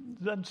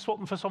 then swap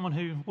them for someone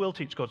who will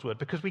teach God's word,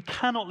 because we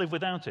cannot live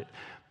without it.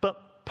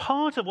 But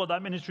part of what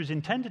that ministry is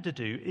intended to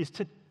do is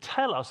to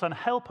tell us and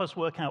help us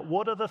work out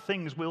what are the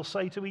things we'll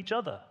say to each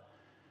other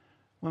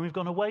when we've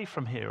gone away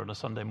from here on a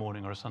Sunday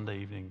morning or a Sunday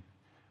evening,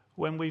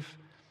 when we've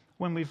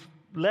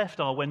left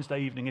our Wednesday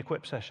evening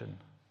equip session.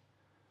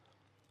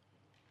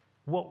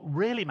 What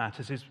really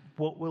matters is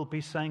what we'll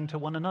be saying to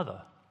one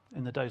another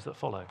in the days that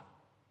follow.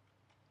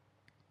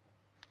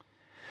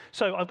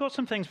 So I've got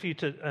some things for you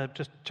to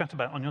just chat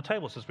about on your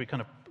tables as we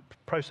kind of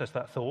process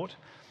that thought.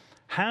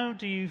 How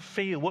do you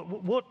feel?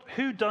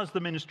 Who does the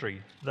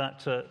ministry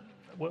that?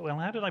 Well,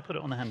 how did I put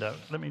it on the handout?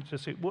 Let me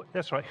just see.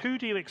 That's right. Who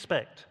do you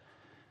expect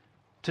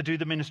to do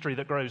the ministry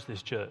that grows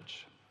this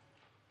church?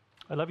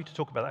 I'd love you to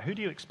talk about that. Who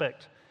do you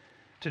expect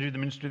to do the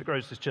ministry that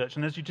grows this church?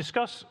 And as you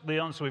discuss the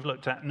answer we've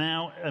looked at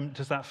now,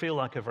 does that feel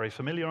like a very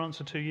familiar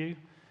answer to you?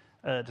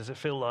 Does it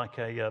feel like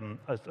a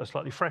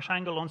slightly fresh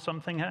angle on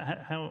something?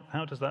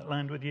 How does that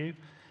land with you?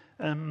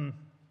 How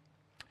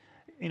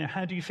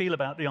do you feel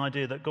about the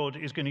idea that God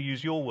is going to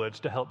use your words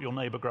to help your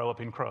neighbour grow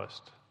up in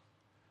Christ?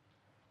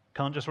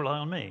 Can't just rely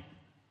on me,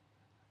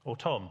 or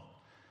Tom,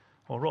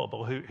 or Rob,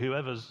 or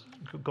whoever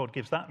God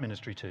gives that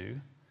ministry to.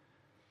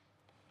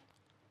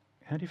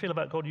 How do you feel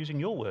about God using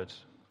your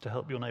words to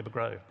help your neighbour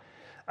grow?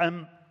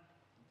 And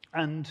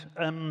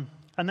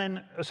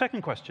then a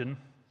second question,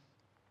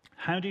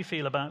 how do you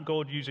feel about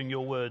God using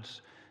your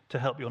words to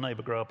help your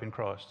neighbour grow up in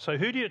Christ? So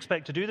who do you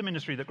expect to do the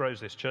ministry that grows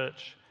this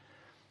church?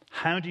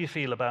 How do you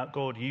feel about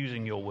God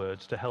using your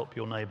words to help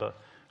your neighbour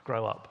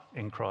grow up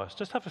in Christ?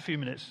 Just have a few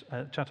minutes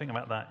chatting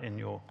about that in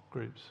your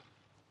groups.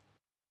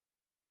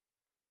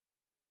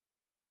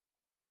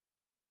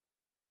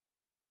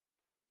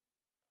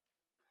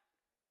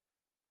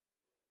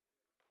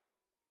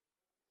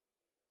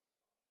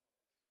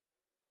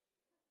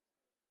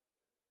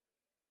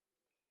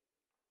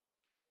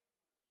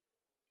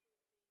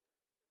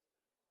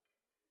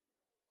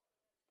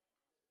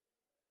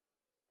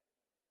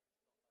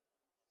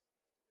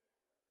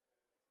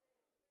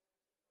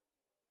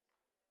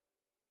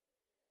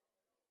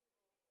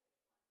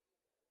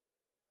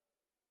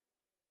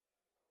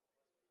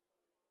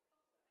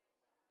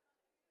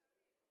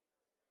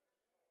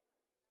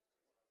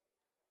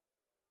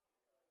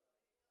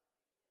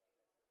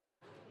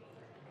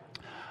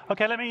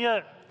 Okay, let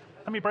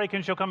me break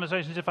into your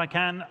conversations if I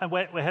can.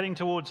 We're heading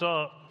towards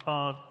our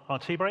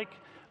tea break.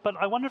 But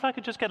I wonder if I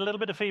could just get a little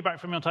bit of feedback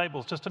from your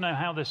tables, just to know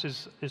how this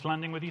is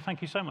landing with you.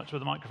 Thank you so much for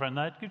the microphone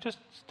there. Could you just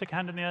stick a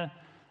hand in the air,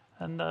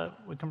 and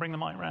we can bring the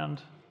mic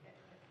round.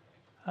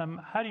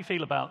 How do you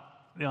feel about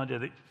the idea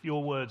that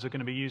your words are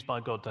going to be used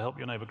by God to help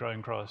your neighbour grow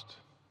in Christ?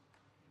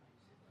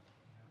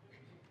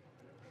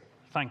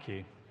 Thank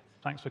you.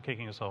 Thanks for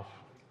kicking us off.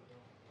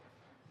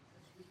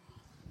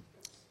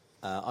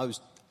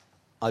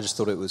 I just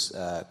thought it was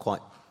quite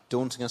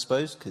daunting, I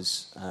suppose,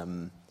 because I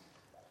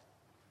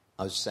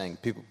was just saying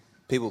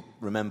people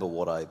remember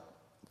what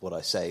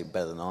I say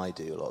better than I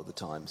do a lot of the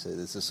time. So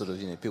there's a sort of,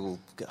 people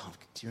go, oh,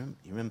 do you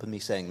remember me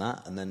saying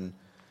that? And then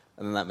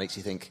that makes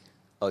you think,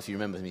 oh, if you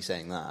remember me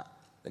saying that,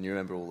 then you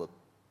remember all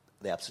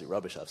the absolute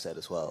rubbish I've said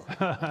as well.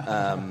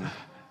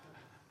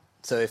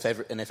 So if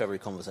every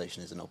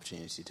conversation is an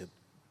opportunity to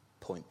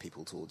point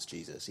people towards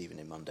Jesus, even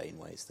in mundane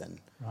ways, then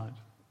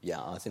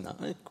yeah, I think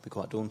that it could be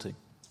quite daunting.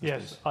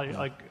 Yes,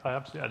 I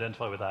absolutely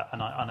identify with that,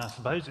 and I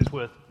suppose it's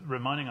worth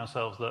reminding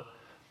ourselves that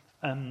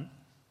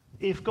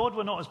if God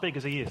were not as big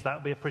as he is, that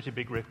would be a pretty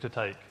big risk to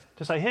take.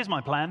 To say, here's my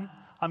plan,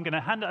 I'm going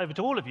to hand it over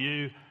to all of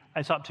you,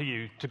 it's up to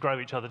you to grow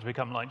each other to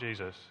become like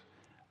Jesus.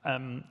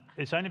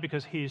 It's only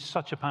because he is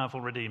such a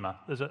powerful Redeemer.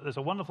 There's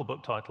a wonderful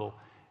book title,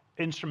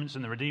 Instruments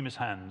in the Redeemer's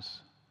Hands,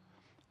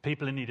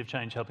 People in Need of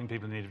Change, Helping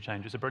People in Need of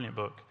Change. It's a brilliant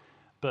book.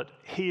 But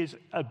he is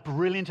a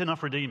brilliant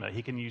enough Redeemer,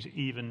 he can use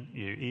even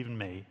you, even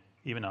me,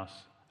 even us,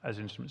 as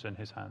instruments in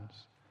his hands.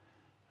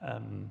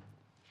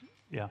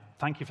 Yeah,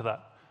 thank you for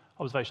that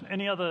observation.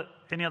 Any other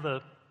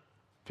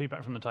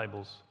feedback from the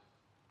tables?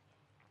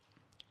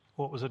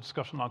 What was the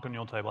discussion like on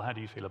your table? How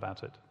do you feel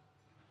about it?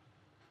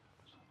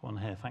 One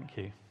here, thank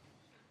you.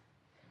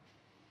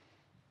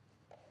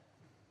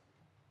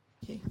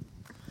 Thank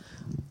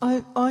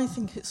you. I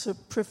think it's a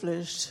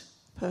privilege,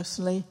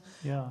 personally,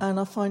 and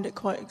I find it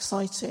quite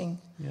exciting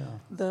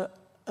that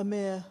a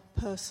mere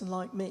person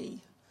like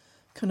me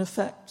can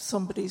affect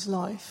somebody's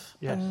life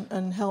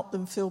and help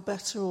them feel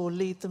better or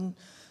lead them,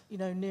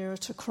 nearer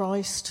to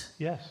Christ.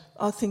 Yes.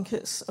 I think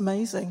it's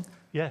amazing.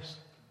 Yes.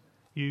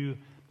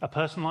 A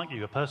person like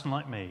you, a person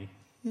like me,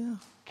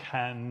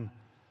 can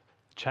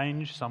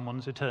change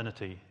someone's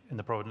eternity in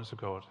the providence of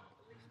God.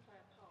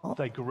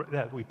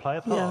 We play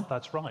a part. Yeah.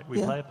 That's right.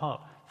 We play a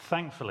part,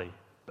 thankfully.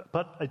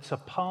 But it's a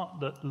part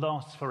that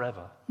lasts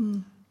forever.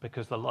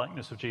 Because the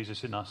likeness of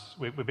Jesus in us,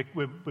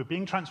 we're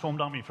being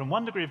transformed, aren't we, from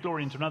one degree of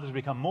glory into another to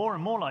become more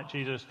and more like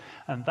Jesus,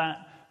 and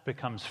that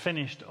becomes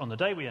finished on the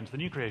day we enter the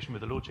new creation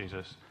with the Lord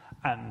Jesus.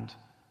 And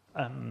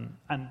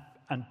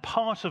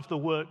part of the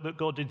work that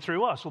God did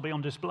through us will be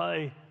on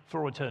display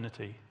for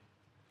eternity.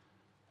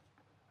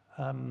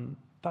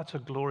 That's a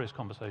glorious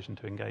conversation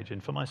to engage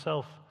in. For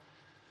myself,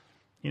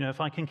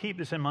 if I can keep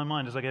this in my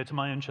mind as I go to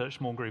my own church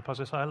small group, as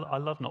I say, I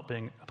love not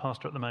being a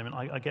pastor at the moment.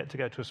 I get to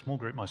go to a small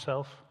group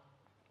myself.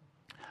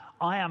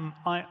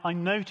 I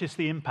notice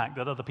the impact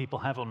that other people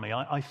have on me.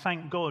 I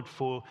thank God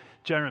for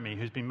Jeremy,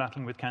 who's been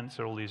battling with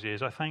cancer all these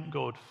years. I thank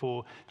God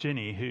for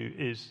Ginny,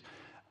 whose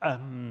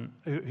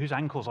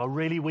ankles are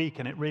really weak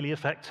and it really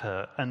affects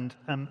her. And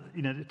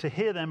to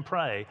hear them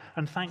pray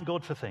and thank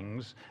God for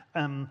things,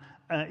 even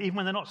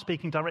when they're not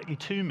speaking directly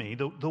to me,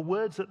 the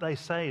words that they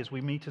say as we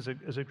meet as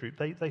a group,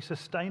 they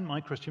sustain my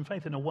Christian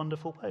faith in a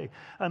wonderful way.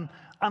 And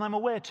I'm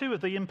aware too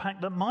of the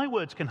impact that my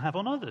words can have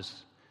on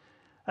others,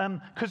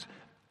 because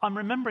I'm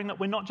remembering that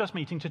we're not just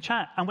meeting to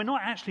chat, and we're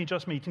not actually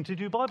just meeting to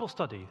do Bible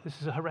study. This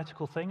is a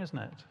heretical thing, isn't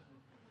it?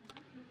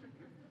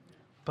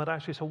 But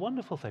actually, it's a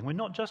wonderful thing. We're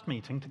not just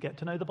meeting to get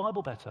to know the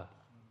Bible better.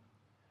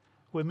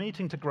 We're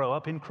meeting to grow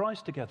up in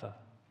Christ together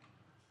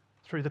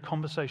through the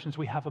conversations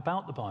we have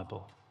about the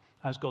Bible,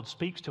 as God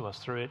speaks to us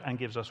through it and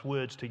gives us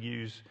words to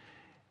use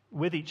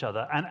with each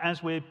other. And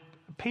as we're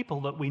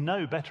people that we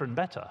know better and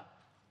better,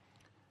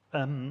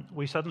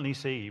 we suddenly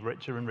see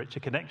richer and richer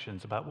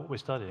connections about what we're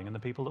studying and the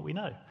people that we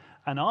know.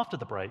 And after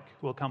the break,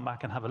 we'll come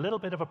back and have a little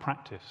bit of a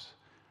practice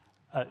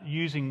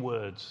using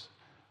words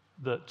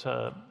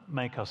that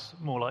make us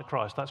more like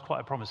Christ. That's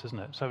quite a promise, isn't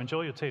it? So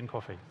enjoy your tea and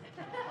coffee.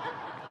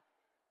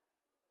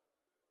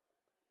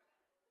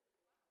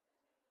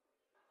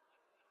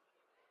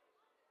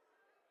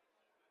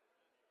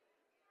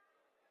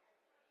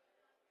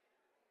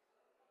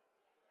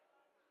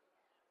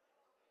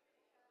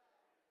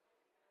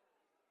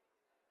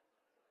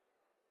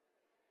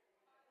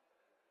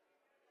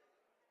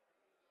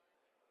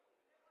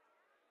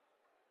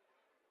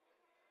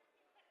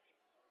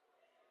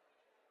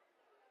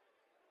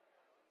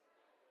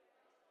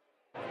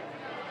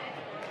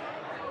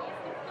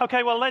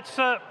 Okay, well, let's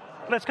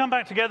come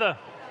back together.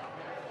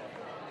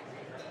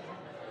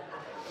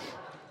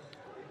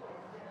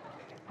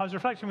 I was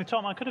reflecting with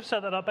Tom. I could have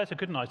set that up better,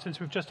 couldn't I? Since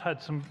we've just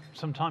had some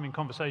time in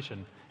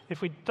conversation. If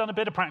we'd done a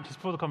bit of practice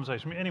before the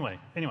conversation. Anyway,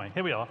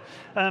 here we are.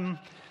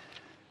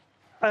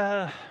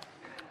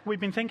 We've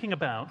been thinking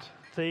about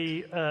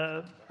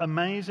the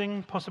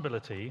amazing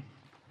possibility,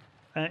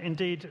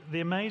 indeed, the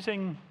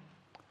amazing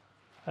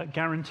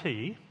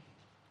guarantee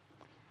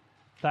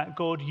that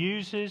God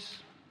uses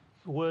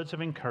words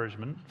of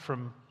encouragement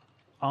from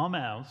our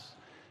mouths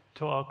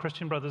to our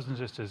Christian brothers and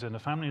sisters in the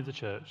family of the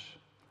church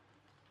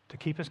to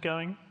keep us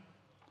going,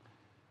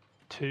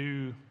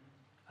 to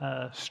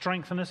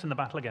strengthen us in the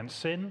battle against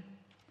sin,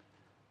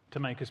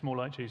 to make us more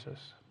like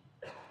Jesus.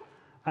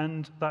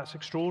 And that's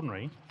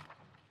extraordinary.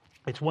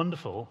 It's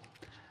wonderful.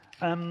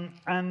 And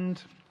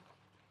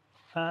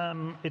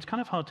it's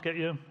kind of hard to get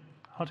your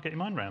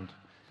mind around.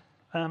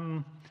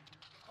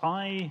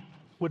 I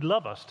would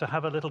love us to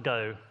have a little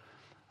go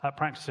at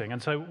practicing.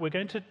 And so we're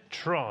going to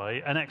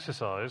try an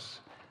exercise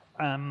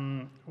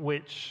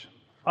which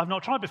I've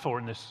not tried before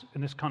in this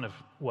kind of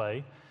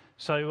way.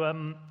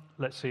 So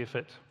let's see if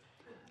it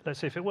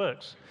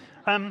works.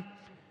 We're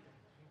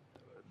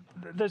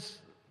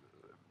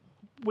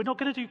not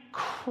going to do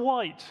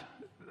quite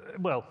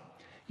well.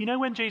 You know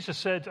when Jesus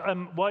said,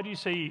 "Why do you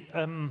see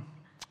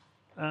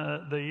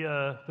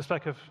the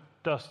speck of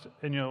dust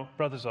in your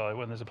brother's eye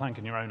when there's a plank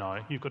in your own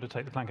eye? You've got to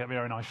take the plank out of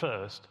your own eye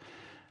first."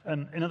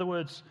 In other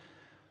words,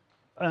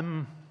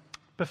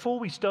 before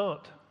we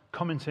start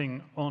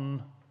commenting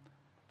on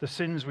the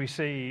sins we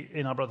see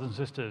in our brothers and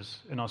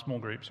sisters in our small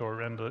groups or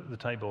around the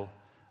table,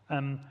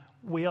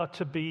 we are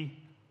to be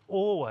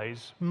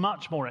always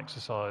much more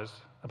exercised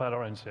about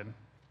our own sin.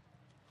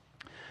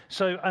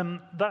 So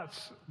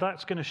that's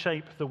going to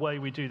shape the way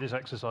we do this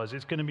exercise.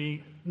 It's going to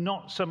be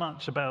not so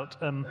much about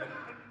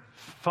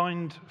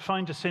find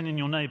a sin in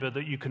your neighbour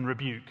that you can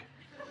rebuke.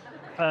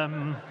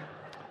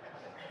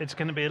 It's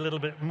going to be a little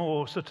bit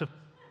more sort of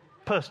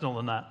personal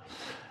than that.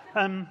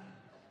 And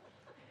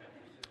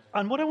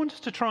what I want us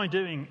to try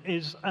doing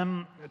is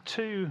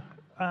to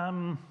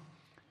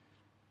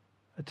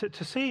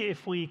see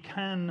if we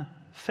can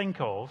think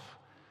of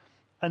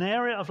an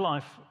area of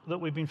life that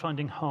we've been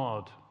finding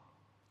hard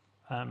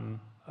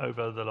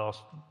over the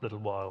last little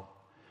while.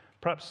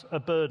 Perhaps a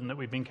burden that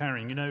we've been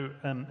carrying. You know,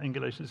 in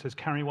Galatians it says,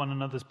 "Carry one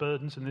another's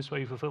burdens, and this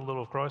way you fulfill the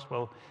law of Christ."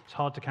 Well, it's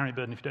hard to carry a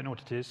burden if you don't know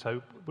what it is,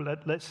 so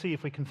let's see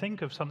if we can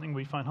think of something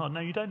we find hard. No,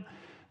 you don't.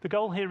 The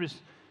goal here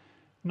is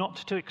not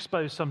to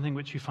expose something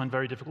which you find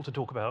very difficult to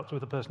talk about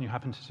with the person you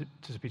happen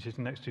to be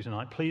sitting next to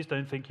tonight. Please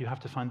don't think you have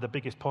to find the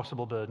biggest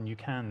possible burden you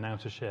can now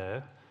to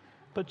share,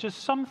 but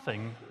just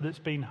something that's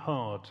been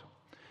hard.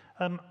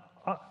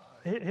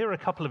 Here are a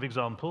couple of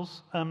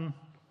examples.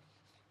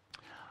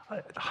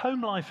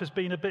 Home life has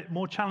been a bit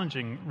more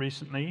challenging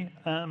recently,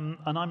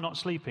 and I'm not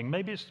sleeping.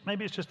 Maybe it's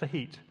just the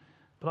heat,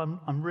 but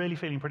I'm really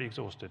feeling pretty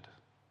exhausted.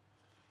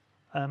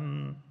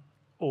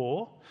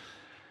 Or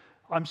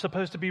I'm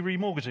supposed to be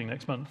remortgaging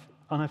next month,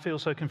 and I feel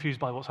so confused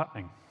by what's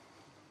happening.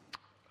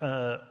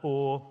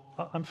 Or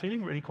I'm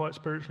feeling really quite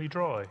spiritually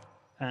dry,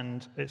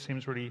 and it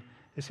seems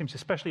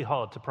especially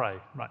hard to pray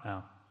right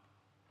now.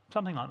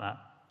 Something like that.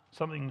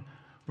 Something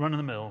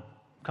run-of-the-mill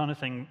kind of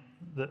thing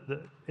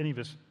that any of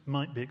us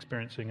might be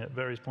experiencing at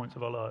various points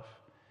of our life.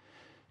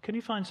 Can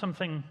you find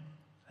something?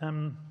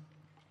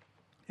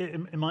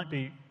 It might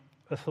be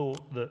a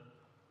thought that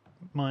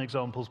my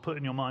examples put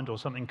in your mind, or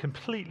something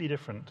completely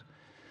different.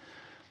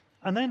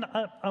 And then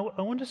I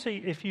want to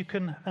see if you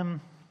can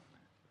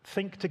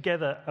think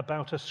together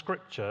about a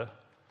scripture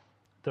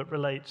that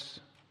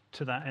relates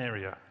to that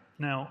area.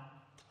 Now,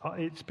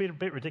 it's been a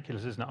bit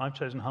ridiculous, isn't it? I've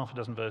chosen half a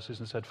dozen verses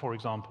and said, for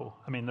example.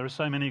 I mean, there are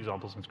so many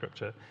examples in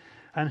Scripture.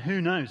 And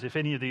who knows if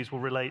any of these will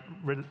relate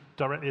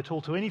directly at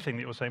all to anything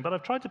that you're saying. But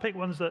I've tried to pick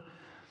ones that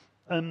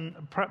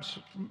perhaps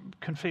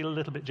can feel a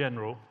little bit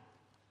general,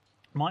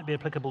 might be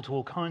applicable to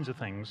all kinds of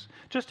things,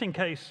 just in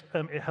case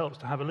it helps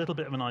to have a little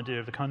bit of an idea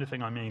of the kind of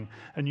thing I mean.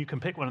 And you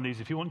can pick one of these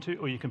if you want to,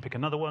 or you can pick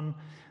another one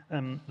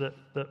that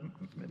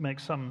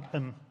makes some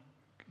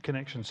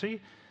connection.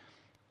 See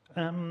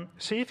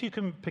if you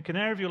can pick an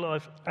area of your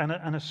life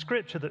and a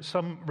scripture that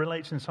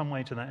relates in some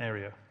way to that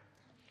area.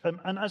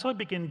 And as I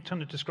begin trying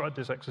to describe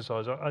this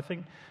exercise, I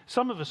think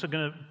some of us are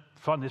going to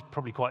find this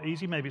probably quite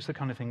easy. Maybe it's the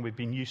kind of thing we've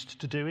been used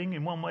to doing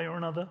in one way or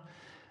another.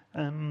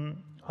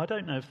 I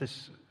don't know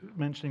if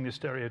mentioning this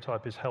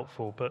stereotype is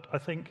helpful, but I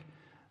think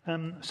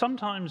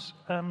sometimes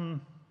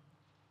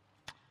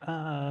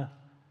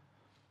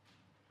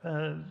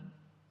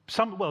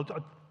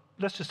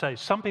let's just say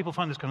some people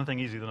find this kind of thing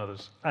easier than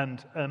others,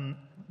 and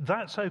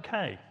that's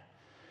okay,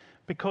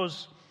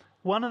 because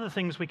one of the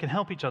things we can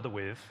help each other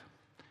with,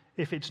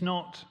 if it's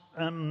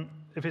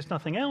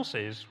nothing else,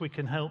 is we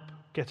can help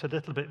get a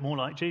little bit more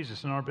like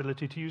Jesus in our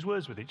ability to use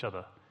words with each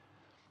other.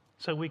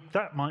 So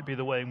that might be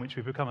the way in which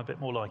we become a bit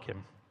more like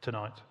him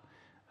tonight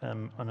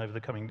and over the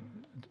coming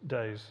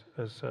days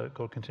as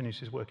God continues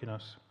his work in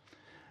us.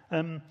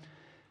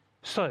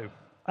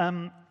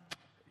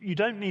 you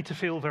don't need to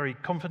feel very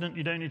confident.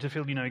 You don't need to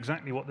feel you know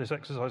exactly what this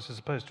exercise is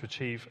supposed to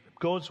achieve.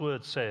 God's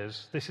word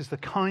says this is the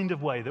kind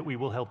of way that we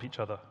will help each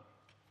other.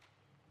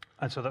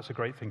 And so that's a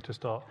great thing to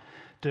start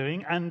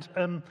doing.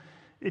 And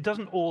it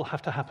doesn't all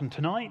have to happen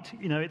tonight.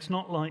 You know, it's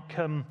not like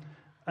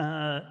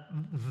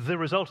the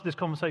result of this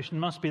conversation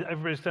must be that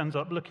everybody stands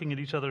up looking at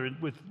each other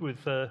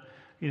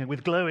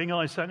with glowing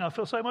eyes saying, I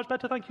feel so much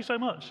better, thank you so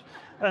much.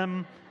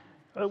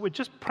 We're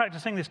just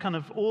practicing this kind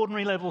of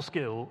ordinary level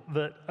skill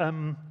that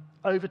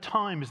over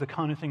time is the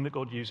kind of thing that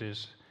God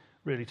uses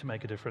really to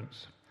make a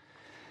difference.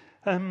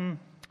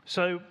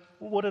 So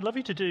what I'd love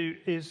you to do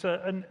is,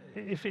 and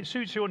if it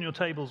suits you on your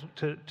tables,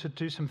 to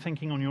do some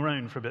thinking on your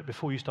own for a bit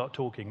before you start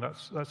talking.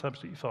 That's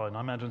absolutely fine.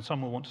 I imagine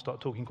some will want to start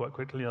talking quite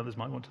quickly, others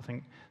might want to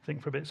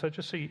think for a bit. So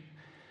just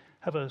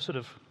have a sort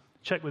of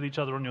check with each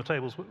other on your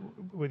tables,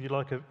 whether you'd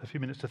like a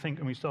few minutes to think,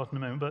 and we start in a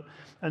moment. But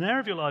an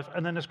area of your life,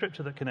 and then a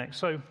scripture that connects.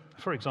 So,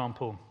 for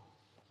example,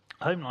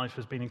 home life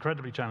has been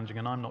incredibly challenging,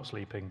 and I'm not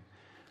sleeping.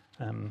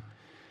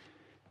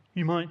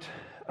 You might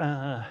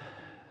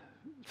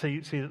see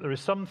that there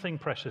is something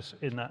precious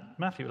in that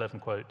Matthew 11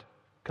 quote,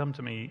 "Come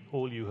to me,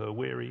 all you who are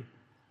weary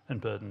and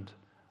burdened,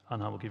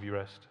 and I will give you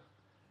rest."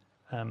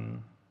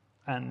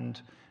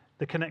 And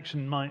the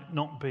connection might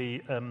not be,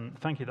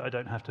 thank you that I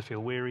don't have to feel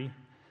weary.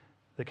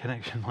 The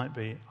connection might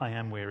be, I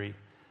am weary.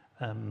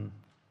 I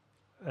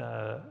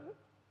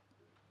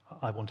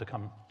want to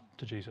come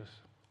to Jesus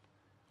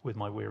with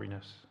my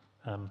weariness.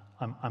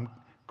 I'm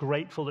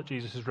grateful that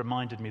Jesus has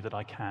reminded me that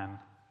I can.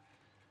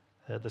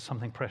 There's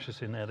something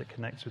precious in there that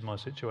connects with my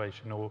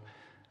situation. Or,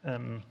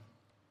 I'm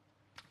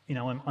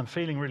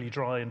feeling really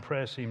dry and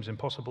prayer seems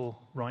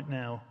impossible right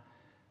now.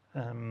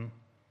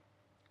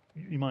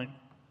 You might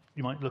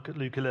look at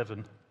Luke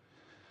 11.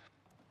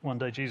 One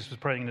day Jesus was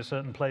praying in a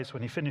certain place.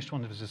 When he finished,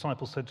 one of his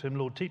disciples said to him,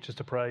 "Lord, teach us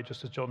to pray,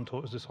 just as John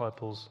taught his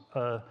disciples."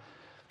 I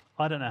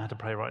don't know how to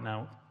pray right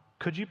now.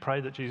 Could you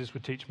pray that Jesus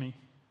would teach me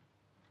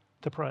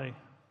to pray?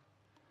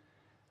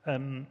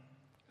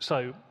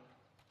 So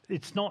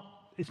it's not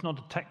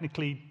a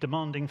technically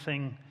demanding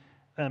thing.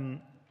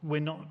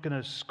 We're not going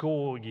to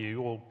score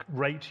you or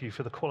rate you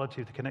for the quality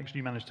of the connection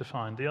you managed to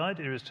find. The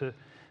idea is to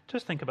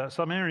just think about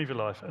some area of your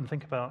life and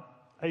think about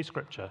a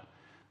scripture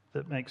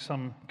that makes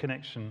some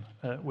connection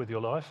with your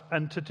life,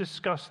 and to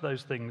discuss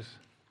those things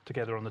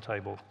together on the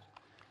table.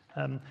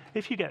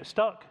 If you get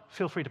stuck,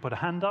 feel free to put a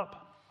hand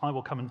up. I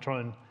will come and try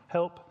and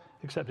help,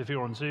 except if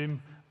you're on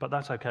Zoom, but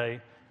that's okay,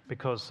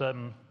 because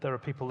there are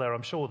people there,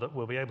 I'm sure, that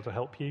will be able to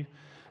help you.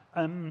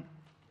 And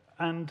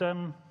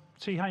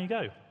see how you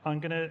go. I am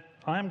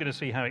going to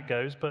see how it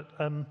goes, but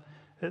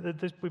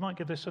we might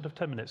give this sort of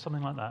 10 minutes,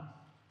 something like that.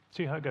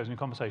 See how it goes in your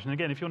conversation. And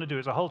again, if you want to do it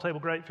as a whole table,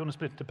 great. If you want to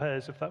split into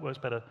pairs, if that works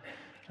better,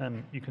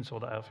 you can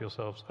sort that out for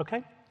yourselves.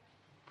 Okay?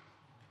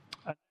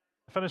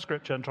 Find a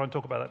scripture and try and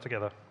talk about that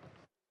together.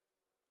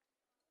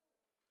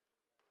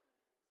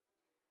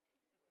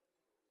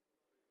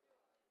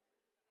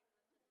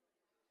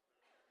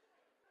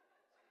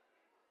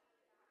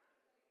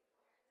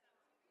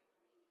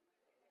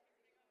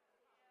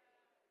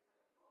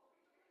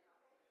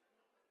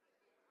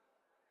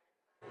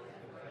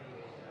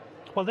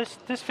 Well,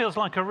 this feels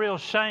like a real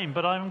shame,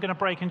 but I'm going to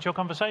break into your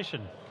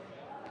conversation.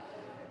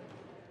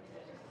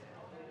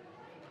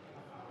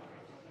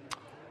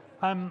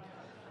 I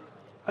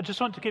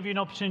just want to give you an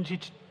opportunity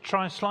to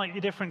try a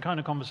slightly different kind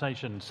of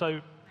conversation.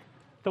 So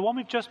the one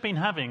we've just been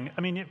having,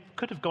 I mean, it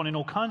could have gone in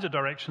all kinds of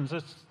directions.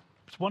 It's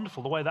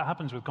wonderful the way that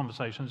happens with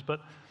conversations,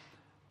 but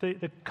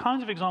the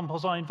kinds of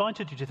examples I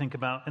invited you to think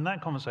about in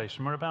that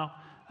conversation were about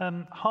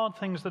hard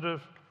things that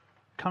are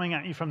coming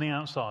at you from the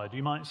outside.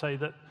 You might say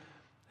that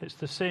it's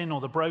the sin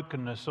or the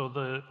brokenness or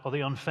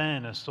the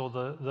unfairness or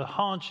the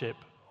hardship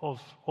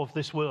of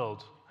this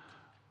world,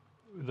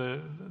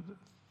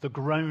 the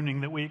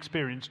groaning that we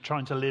experience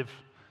trying to live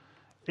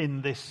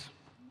in this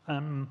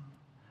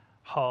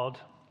hard,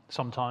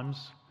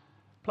 sometimes,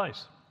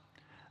 place.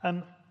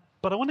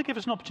 But I want to give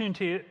us an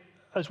opportunity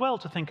as well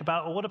to think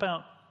about, well, what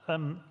about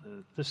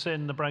the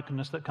sin, the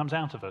brokenness that comes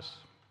out of us?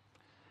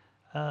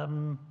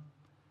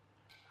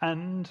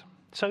 And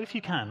so if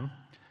you can,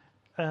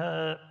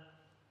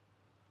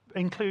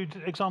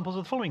 include examples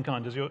of the following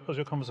kind as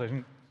your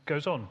conversation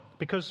goes on.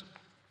 Because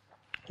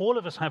all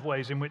of us have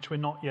ways in which we're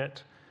not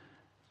yet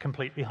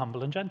completely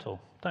humble and gentle,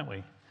 don't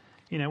we?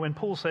 You know, when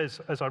Paul says,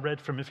 as I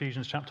read from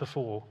Ephesians chapter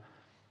 4,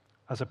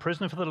 "As a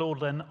prisoner for the Lord,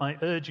 then, I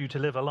urge you to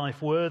live a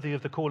life worthy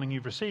of the calling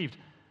you've received.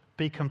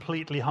 Be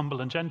completely humble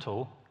and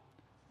gentle."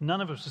 None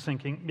of us is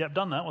thinking, yep,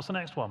 done that, what's the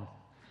next one?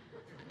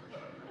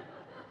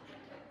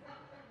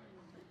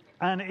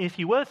 And if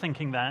you were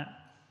thinking that,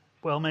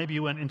 well, maybe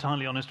you weren't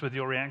entirely honest with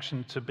your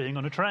reaction to being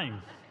on a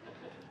train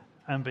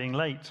and being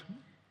late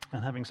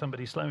and having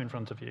somebody slow in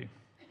front of you.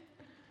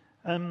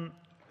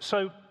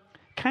 So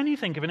can you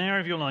think of an area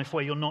of your life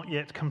where you're not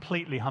yet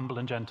completely humble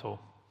and gentle?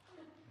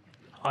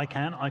 I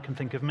can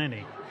think of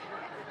many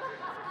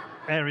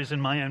areas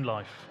in my own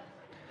life.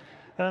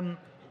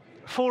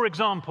 For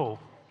example,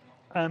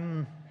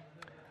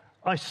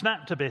 I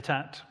snapped a bit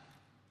at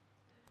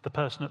the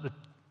person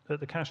at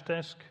the cash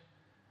desk.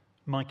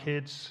 my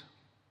kids,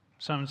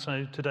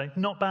 so-and-so today.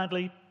 Not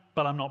badly,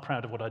 but I'm not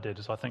proud of what I did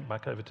as I think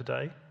back over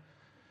today.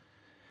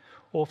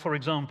 Or, for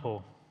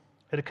example,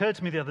 it occurred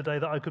to me the other day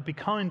that I could be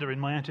kinder in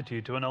my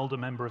attitude to an older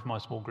member of my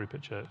small group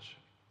at church.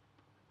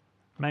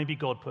 Maybe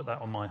God put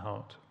that on my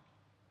heart.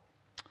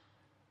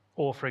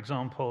 Or, for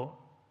example,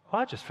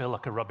 I just feel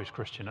like a rubbish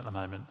Christian at the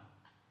moment.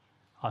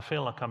 I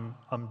feel like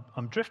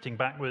I'm drifting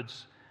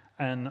backwards,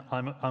 and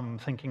I'm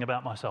thinking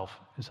about myself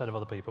instead of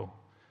other people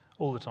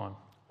all the time,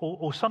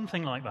 or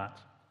something like that.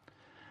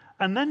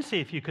 And then see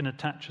if you can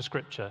attach a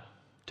scripture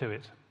to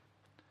it.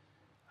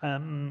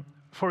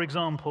 For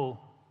example,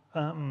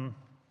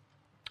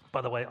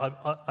 by the way,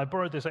 I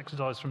borrowed this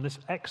exercise from this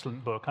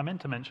excellent book. I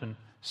meant to mention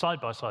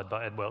Side by Side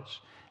by Ed Welch.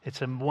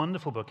 It's a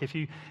wonderful book. If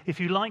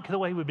you like the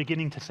way we're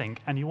beginning to think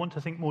and you want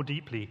to think more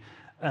deeply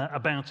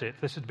about it,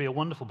 this would be a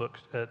wonderful book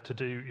to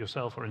do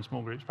yourself or in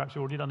small groups. Perhaps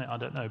you've already done it, I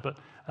don't know. But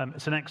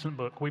it's an excellent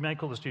book. We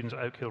make all the students at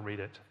Oak Hill read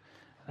it.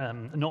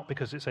 Not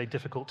because it's a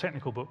difficult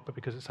technical book, but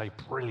because it's a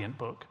brilliant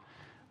book.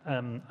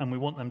 And we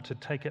want them to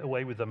take it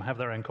away with them, have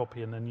their own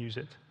copy, and then use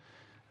it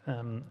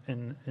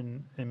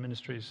in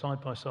ministries,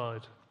 side by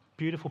side.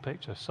 Beautiful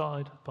picture,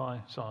 side by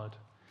side.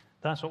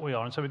 That's what we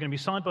are. And so we're going to be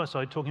side by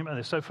side talking about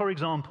this. So, for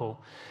example,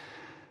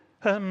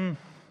 I'm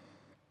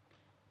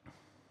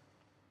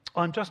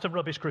just a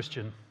rubbish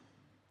Christian.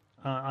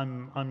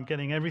 I'm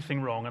getting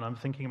everything wrong, and I'm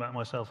thinking about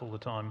myself all the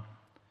time.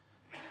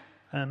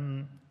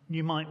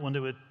 You might want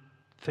to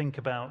think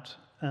about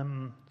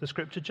the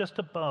scripture just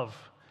above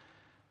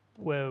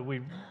where we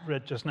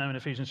read just now in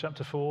Ephesians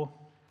chapter 4.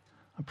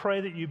 I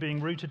pray that you,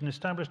 being rooted and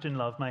established in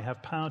love, may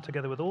have power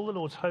together with all the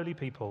Lord's holy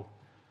people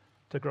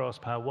to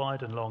grasp how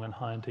wide and long and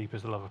high and deep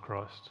is the love of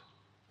Christ.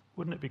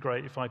 Wouldn't it be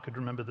great if I could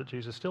remember that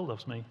Jesus still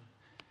loves me,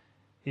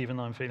 even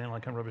though I'm feeling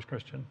like a rubbish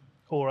Christian?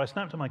 Or I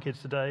snapped at my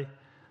kids today.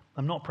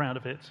 I'm not proud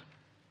of it.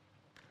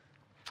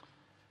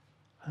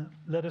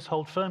 Let us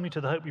hold firmly to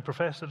the hope we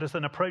profess. Let us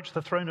then approach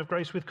the throne of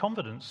grace with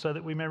confidence so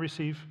that we may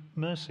receive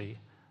mercy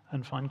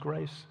and find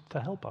grace to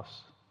help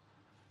us.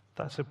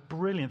 That's a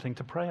brilliant thing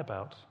to pray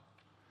about.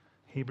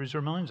 Hebrews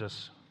reminds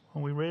us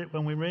when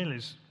we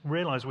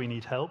realize we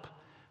need help,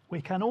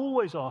 we can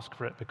always ask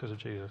for it because of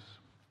Jesus,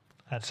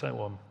 and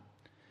so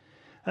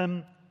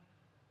on.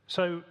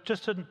 So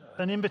just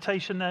an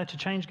invitation there to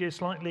change gears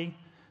slightly.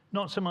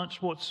 Not so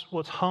much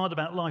what's hard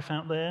about life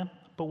out there,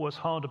 but what's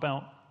hard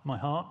about my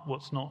heart,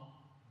 what's not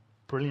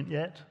brilliant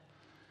yet.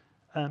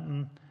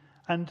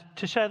 And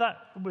to share that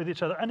with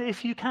each other. And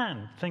if you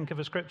can, think of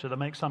a scripture that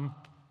makes some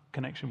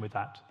connection with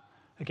that.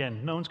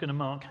 Again, no one's going to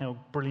mark how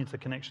brilliant the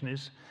connection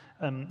is.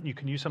 You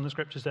can use some of the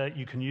scriptures there.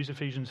 You can use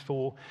Ephesians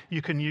 4.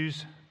 You can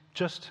use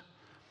just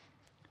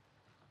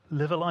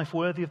live a life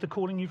worthy of the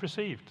calling you've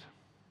received.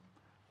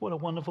 What a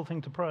wonderful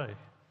thing to pray.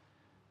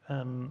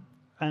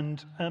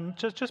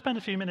 Just spend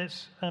a few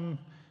minutes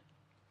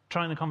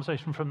trying the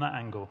conversation from that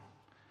angle.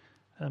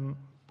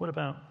 What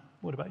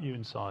about you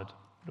inside?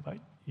 What about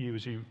you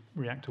as you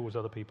react towards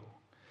other people?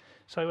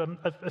 So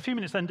a few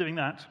minutes then doing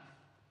that,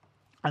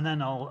 and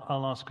then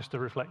I'll ask us to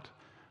reflect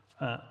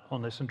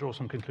on this and draw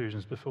some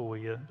conclusions before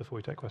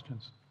we take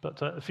questions.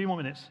 But a few more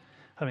minutes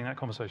having that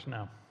conversation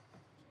now.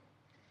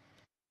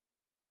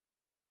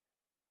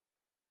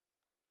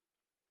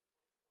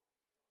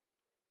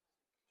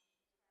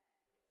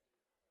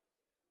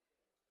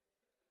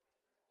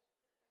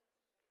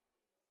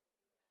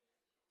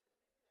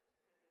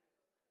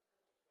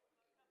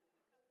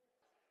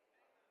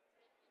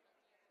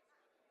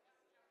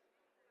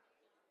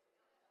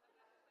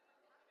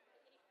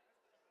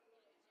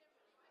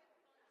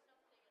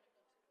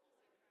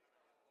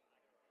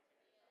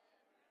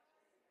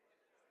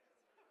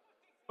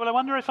 Well, I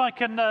wonder if I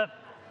can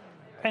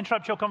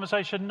interrupt your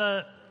conversation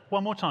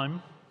one more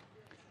time.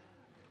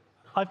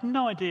 I've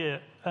no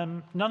idea.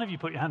 None of you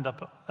put your hand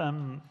up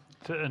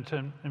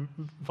to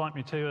invite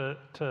me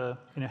to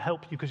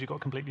help you because you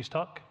got completely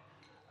stuck.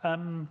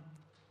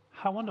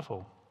 How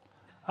wonderful.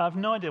 I have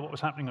no idea what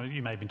was happening.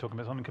 You may have been talking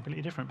about something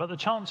completely different. But the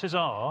chances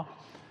are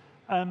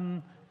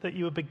that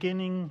you are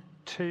beginning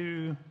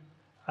to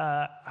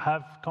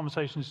have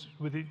conversations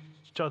with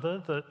each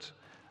other that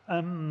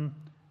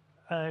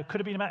could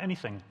have been about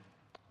anything.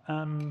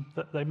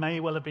 That they may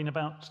well have been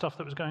about stuff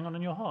that was going on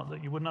in your heart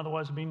that you wouldn't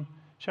otherwise have been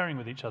sharing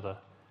with each other.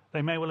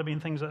 They may well have been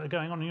things that are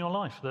going on in your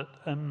life that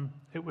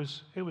it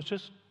was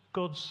just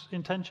God's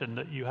intention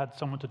that you had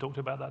someone to talk to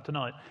about that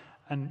tonight,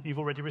 and you've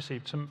already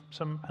received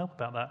some help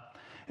about that.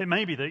 It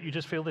may be that you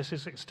just feel this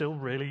is still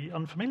really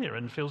unfamiliar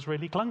and feels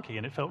really clunky,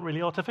 and it felt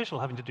really artificial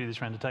having to do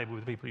this around a table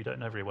with people you don't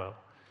know very well.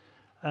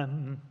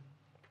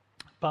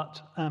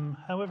 But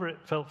however it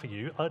felt for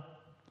you, I'd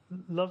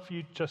love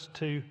you just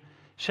to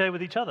share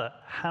with each other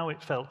how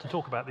it felt to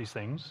talk about these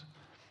things,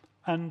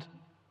 and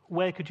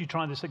where could you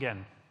try this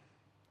again?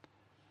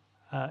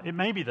 It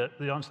may be that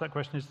the answer to that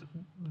question is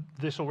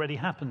this already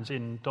happens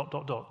in ...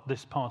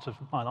 this part of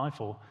my life,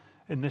 or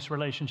in this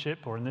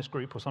relationship, or in this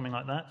group, or something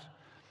like that.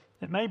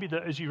 It may be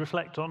that as you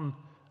reflect on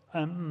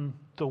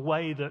the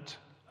way that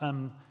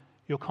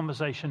your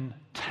conversation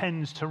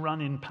tends to run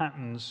in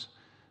patterns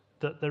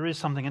that there is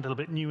something a little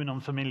bit new and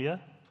unfamiliar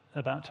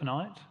about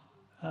tonight.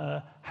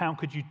 How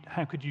could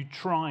you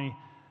try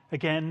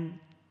again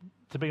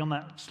to be on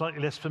that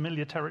slightly less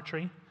familiar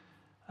territory?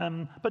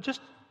 But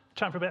just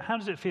chat for a bit. How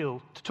does it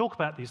feel to talk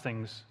about these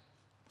things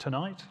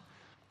tonight?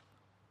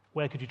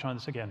 Where could you try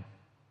this again?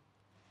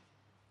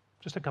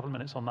 Just a couple of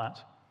minutes on that,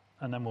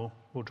 and then we'll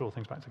draw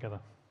things back together.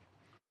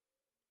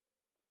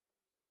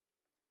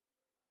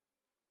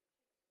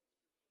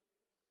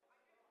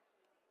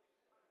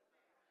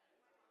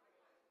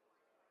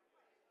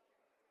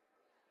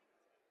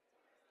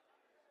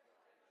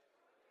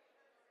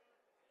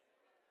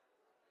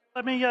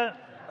 Let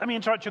me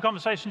interrupt your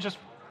conversation just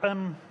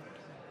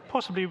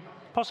possibly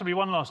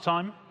one last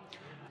time.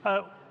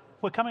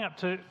 We're coming up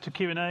to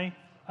Q&A,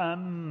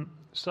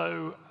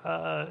 so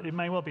it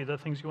may well be the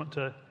things you want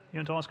to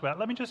ask about.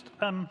 Let me just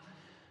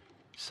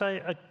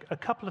say a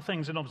couple of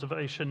things in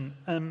observation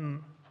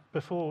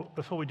before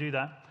we do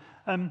that.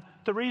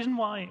 The reason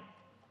why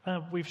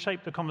we've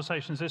shaped the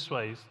conversations this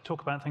way is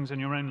talk about things in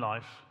your own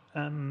life.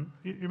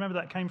 You remember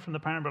that came from the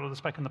parable of the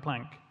speck and the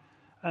plank.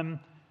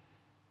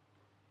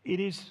 It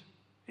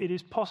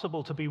is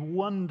possible to be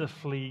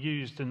wonderfully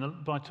used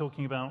by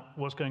talking about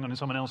what's going on in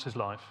someone else's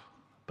life.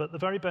 But the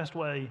very best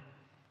way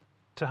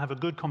to have a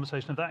good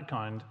conversation of that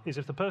kind is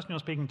if the person you're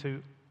speaking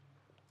to,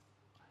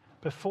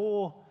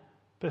 before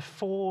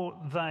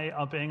they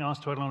are being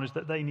asked to acknowledge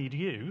that they need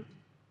you,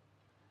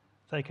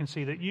 they can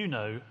see that you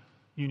know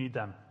you need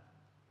them.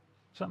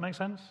 Does that make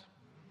sense?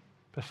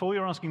 Before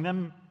you're asking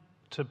them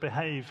to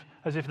behave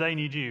as if they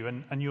need you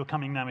and you're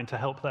coming now in to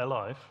help their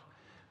life,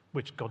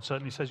 which God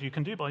certainly says you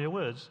can do by your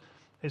words,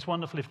 it's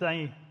wonderful if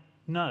they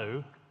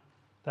know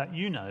that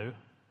you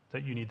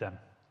need them.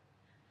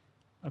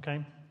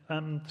 Okay?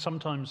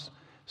 Sometimes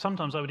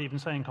I would even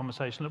say in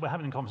conversation, look, we're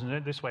having a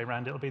conversation this way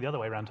around, it'll be the other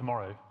way around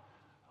tomorrow.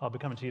 I'll be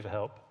coming to you for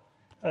help.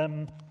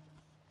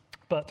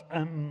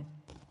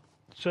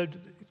 So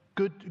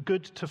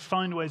good to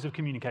find ways of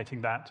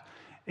communicating that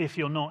if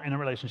you're not in a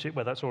relationship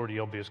where that's already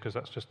obvious, because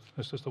that's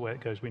just the way it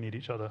goes. We need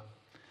each other.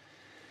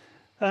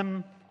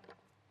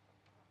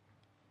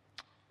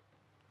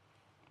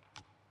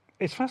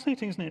 It's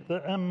fascinating, isn't it,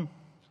 that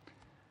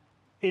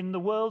in the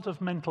world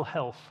of mental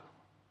health,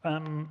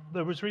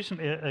 there was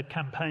recently a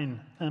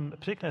campaign,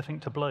 particularly I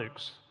think to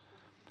blokes,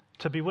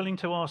 to be willing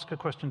to ask a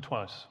question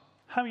twice.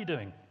 How are you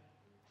doing?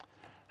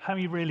 How are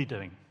you really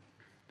doing?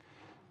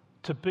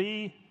 To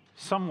be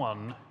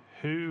someone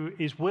who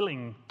is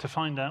willing to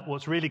find out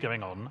what's really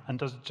going on and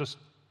doesn't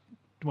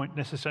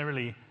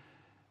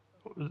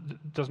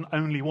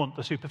only want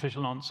the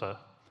superficial answer,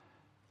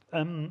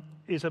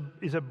 is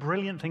a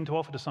brilliant thing to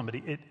offer to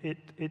somebody.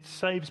 It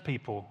saves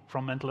people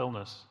from mental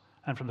illness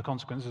and from the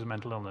consequences of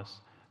mental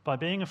illness by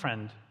being a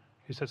friend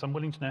who says, I'm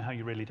willing to know how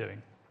you're really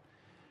doing.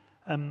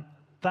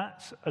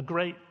 That's a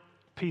great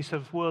piece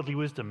of worldly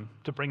wisdom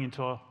to bring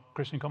into our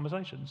Christian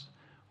conversations.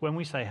 When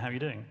we say, how are you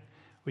doing?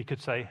 We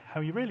could say, how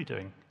are you really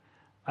doing?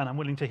 And I'm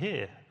willing to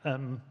hear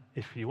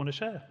if you want to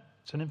share.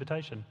 It's an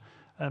invitation.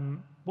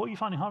 What are you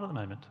finding hard at the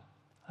moment?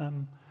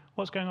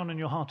 What's going on in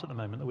your heart at the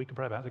moment that we can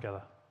pray about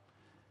together?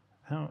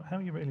 How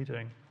are you really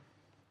doing?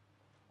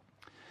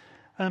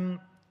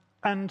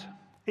 And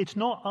it's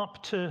not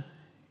up to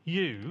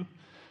you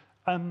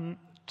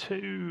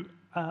to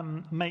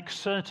make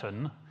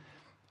certain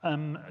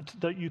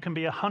that you can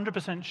be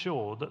 100%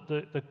 sure that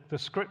the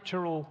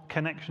scriptural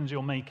connections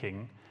you're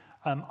making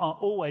are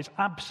always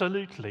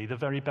absolutely the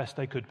very best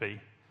they could be.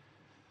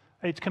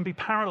 It can be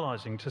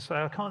paralyzing to say,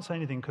 I can't say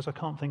anything because I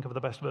can't think of the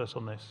best verse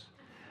on this.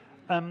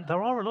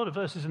 There are a lot of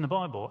verses in the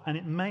Bible, and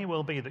it may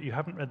well be that you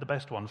haven't read the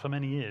best one for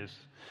many years.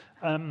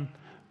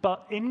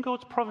 But in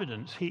God's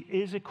providence, he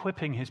is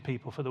equipping his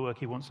people for the work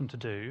he wants them to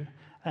do,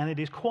 and it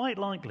is quite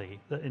likely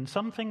that in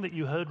something that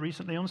you heard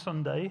recently on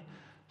Sunday,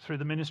 through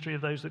the ministry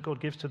of those that God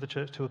gives to the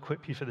church to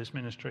equip you for this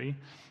ministry,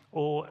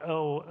 or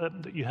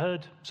that you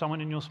heard someone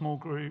in your small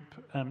group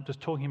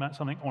just talking about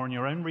something, or in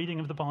your own reading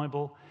of the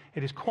Bible,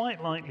 it is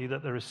quite likely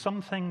that there is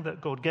something that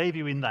God gave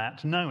you in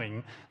that,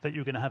 knowing that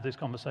you're going to have this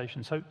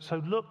conversation. So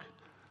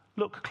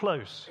look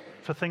close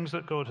for things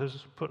that God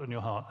has put on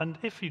your heart. And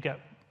if you get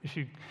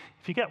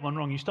one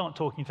wrong, you start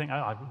talking, you think,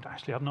 I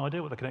actually have no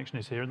idea what the connection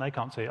is here, and they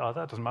can't see it. Oh,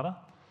 that doesn't matter.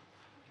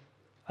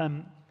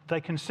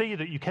 They can see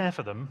that you care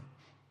for them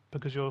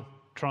because you're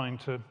trying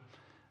to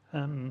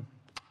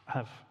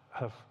have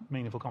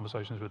meaningful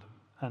conversations with them.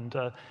 And,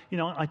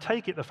 I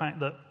take it the fact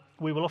that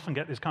we will often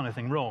get this kind of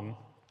thing wrong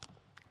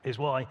is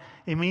why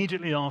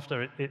immediately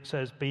after it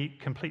says, be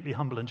completely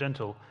humble and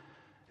gentle,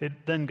 it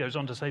then goes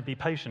on to say, be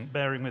patient,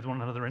 bearing with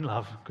one another in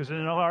love. Because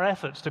in our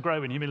efforts to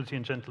grow in humility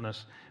and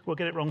gentleness, we'll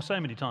get it wrong so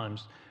many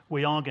times.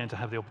 We are going to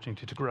have the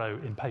opportunity to grow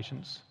in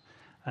patience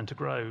and to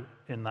grow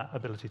in that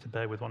ability to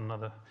bear with one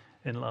another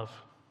in love.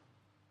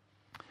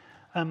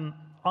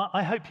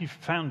 I hope you've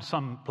found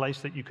some place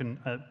that you can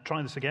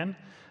try this again.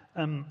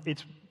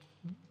 It's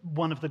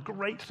one of the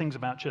great things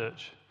about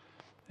church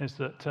is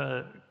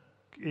that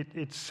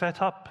it's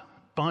set up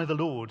by the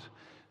Lord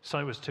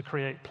so as to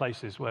create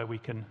places where we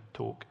can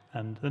talk.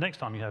 And the next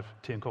time you have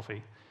tea and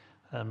coffee,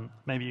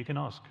 maybe you can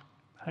ask,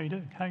 How are you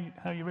doing?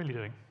 How are you really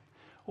doing?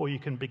 Or you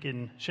can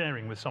begin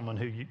sharing with someone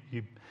who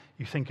you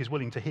think is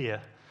willing to hear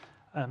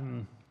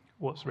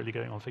what's really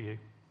going on for you.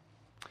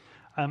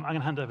 I'm going to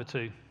hand over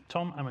to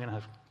Tom, and we're going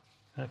to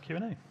have Q&A.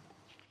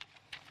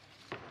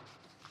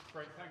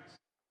 Great, thanks.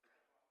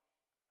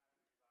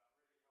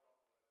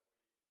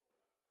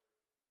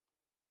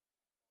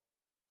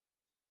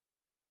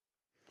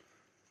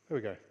 There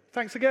we go.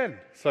 Thanks again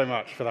so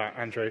much for that,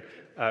 Andrew.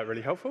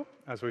 Really helpful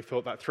as we've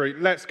thought that through.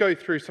 Let's go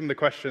through some of the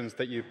questions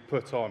that you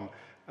put on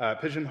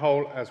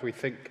Pigeonhole as we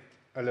think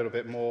a little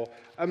bit more.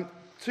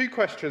 2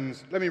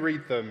 questions. Let me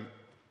read them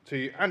to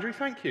you. Andrew,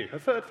 thank you. A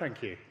third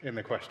thank you in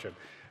the question.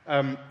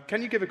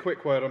 Can you give a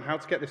quick word on how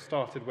to get this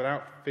started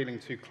without feeling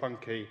too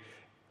clunky?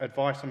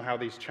 Advice on how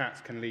these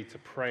chats can lead to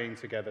praying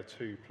together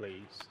too,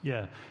 please.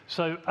 Yeah.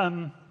 So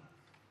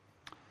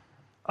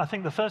I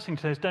think the first thing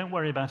to say is don't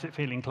worry about it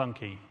feeling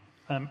clunky.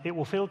 It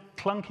will feel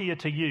clunkier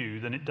to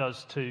you than it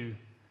does to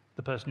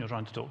the person you're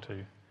trying to talk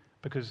to,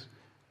 because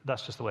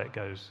that's just the way it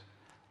goes.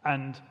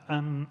 And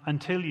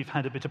until you've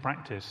had a bit of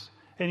practice,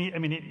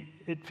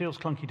 it feels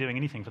clunky doing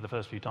anything for the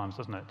first few times,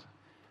 doesn't it?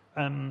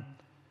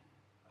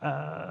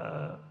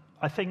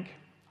 I think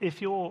if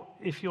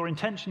your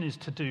intention is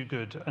to do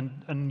good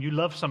and you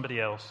love somebody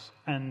else,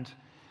 and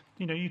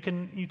you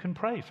can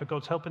pray for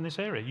God's help in this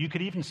area. You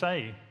could even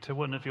say to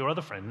one of your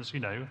other friends,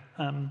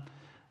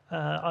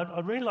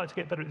 I'd really like to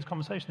get better at this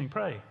conversation.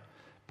 Pray.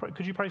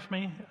 Could you pray for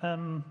me?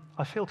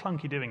 I feel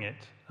clunky doing it.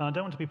 I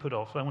don't want to be put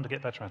off. I want to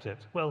get better at it.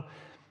 Well,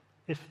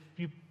 if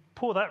you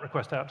pour that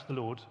request out to the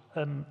Lord,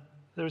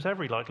 there is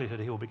every likelihood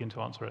he will begin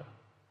to answer it,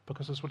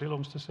 because that's what he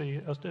longs to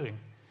see us doing.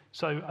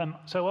 So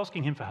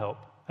asking him for help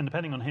and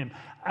depending on him,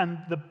 and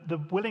the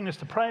willingness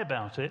to pray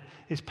about it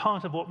is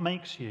part of what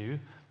makes you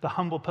the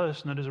humble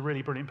person that is a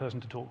really brilliant person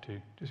to talk to.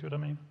 Do you see what I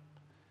mean?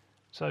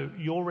 So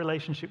your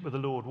relationship with the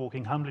Lord,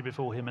 walking humbly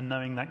before him and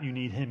knowing that you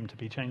need him to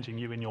be changing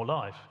you in your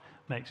life,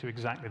 makes you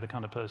exactly the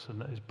kind of person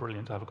that is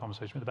brilliant to have a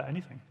conversation with about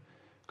anything,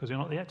 because you're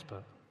not the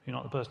expert. You're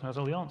not the person who has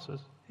all the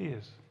answers. He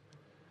is.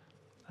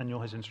 And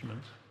you're his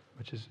instrument,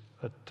 which is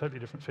a totally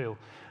different feel.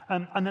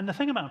 And then the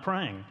thing about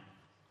praying,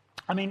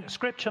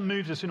 Scripture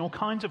moves us in all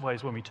kinds of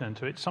ways when we turn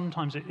to it.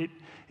 Sometimes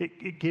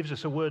it gives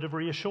us a word of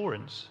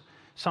reassurance.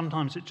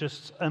 Sometimes it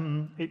just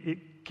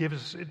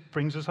it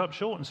brings us up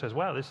short and says,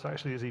 wow, this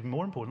actually is even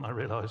more important than I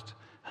realised.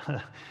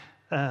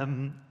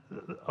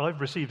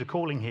 I've received a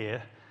calling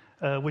here,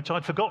 which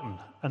I'd forgotten.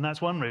 And that's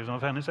one reason I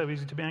found it so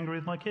easy to be angry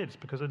with my kids,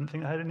 because I didn't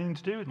think it had anything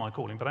to do with my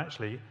calling. But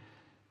actually,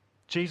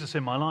 Jesus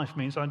in my life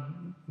means I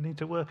need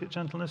to work at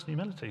gentleness and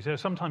humility. So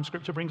sometimes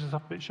Scripture brings us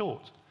up a bit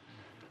short.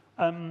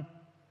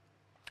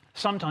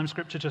 Sometimes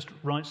Scripture just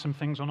writes some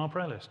things on our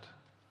prayer list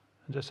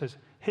and just says,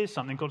 here's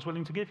something God's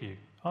willing to give you.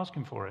 Ask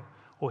him for it.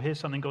 Or here's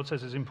something God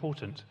says is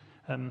important.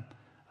 Own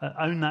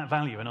that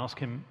value and ask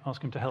him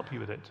to help you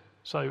with it.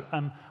 So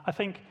I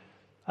think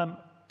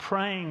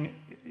praying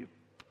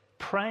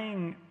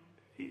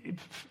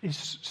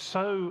is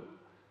so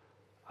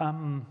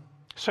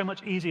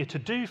much easier to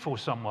do for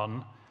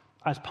someone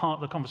as part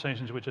of the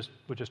conversations we're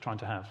just trying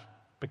to have,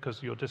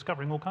 because you're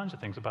discovering all kinds of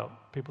things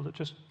about people that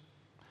just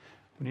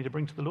we need to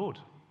bring to the Lord.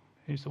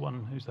 He's the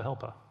one who's the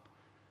helper.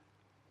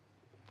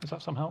 Does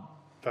that some help?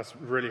 That's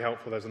really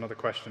helpful. There's another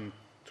question.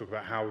 Talk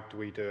about how do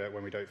we do it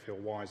when we don't feel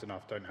wise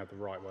enough, don't have the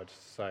right words to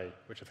say,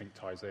 which I think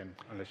ties in.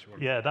 Unless you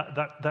want. Yeah,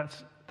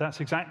 that's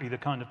exactly the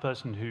kind of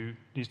person who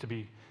needs to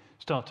be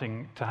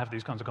starting to have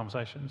these kinds of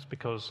conversations,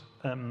 because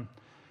you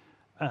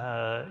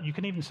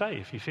can even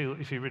say if you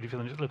really feel,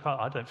 look,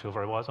 I don't feel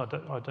very wise. I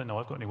don't know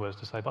I've got any words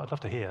to say, but I'd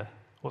love to hear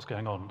what's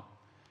going on.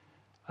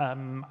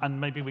 And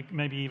maybe we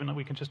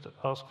can just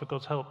ask for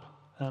God's help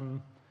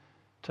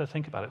to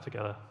think about it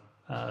together.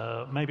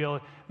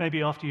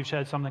 Maybe after you've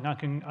shared something, I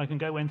can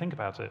go away and think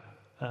about it.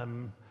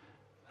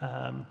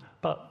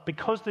 But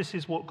because this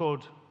is what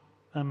God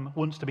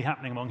wants to be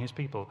happening among his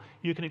people,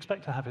 you can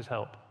expect to have his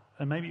help,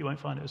 and maybe you won't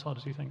find it as hard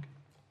as you think.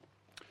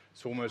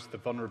 So almost the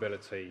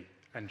vulnerability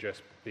and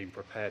just being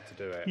prepared to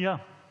do it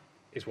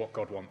is what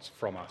God wants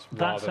from us,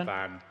 rather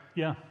than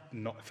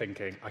not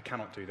thinking, I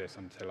cannot do this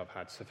until I've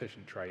had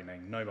sufficient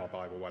training, know my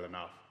Bible well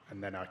enough,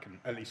 and then I can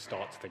at least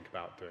start to think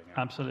about doing it.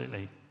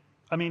 Absolutely.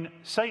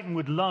 Satan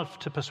would love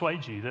to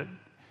persuade you that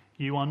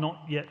you are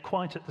not yet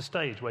quite at the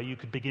stage where you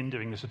could begin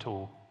doing this at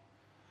all.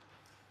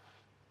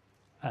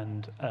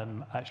 And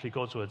actually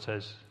God's word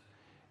says,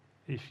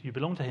 if you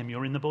belong to him,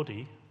 you're in the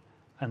body,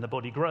 and the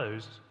body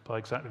grows by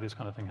exactly this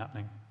kind of thing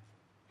happening,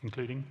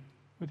 including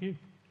with you.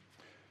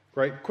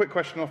 Great. Quick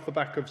question off the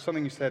back of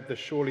something you said,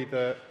 surely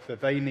the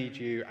they need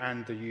you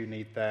and the you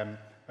need them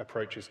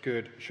approach is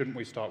good. Shouldn't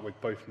we start with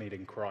both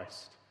needing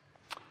Christ?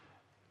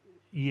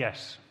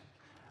 Yes.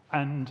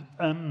 And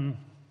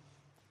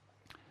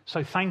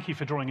so thank you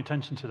for drawing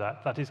attention to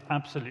that. That is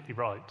absolutely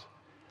right.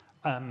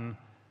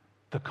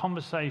 The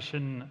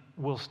conversation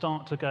will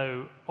start to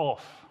go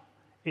off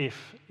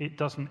if it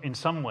doesn't in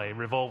some way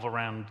revolve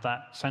around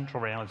that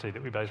central reality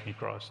that we both need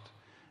Christ.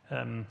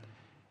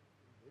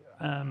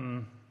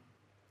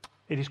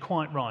 It is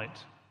quite right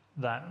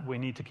that we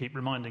need to keep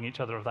reminding each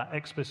other of that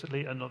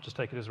explicitly and not just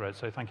take it as read.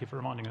 So thank you for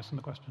reminding us in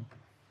the question.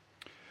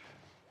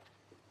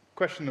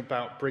 Question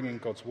about bringing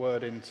God's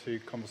word into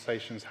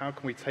conversations. How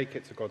can we take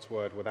it to God's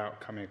word without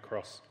coming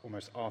across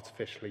almost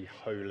artificially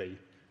holy,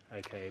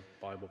 aka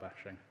Bible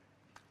bashing?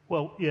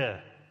 Well, yeah.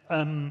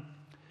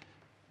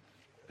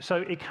 So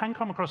it can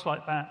come across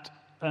like that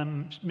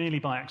merely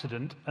by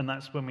accident, and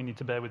that's when we need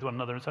to bear with one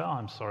another and say,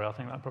 I'm sorry, I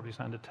think that probably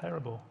sounded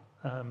terrible.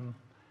 And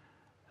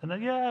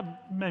then, yeah,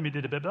 maybe it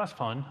did a bit, but that's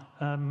fine.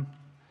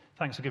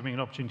 Thanks for giving me an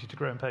opportunity to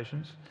grow in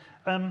patience.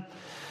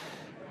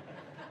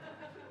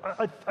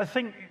 I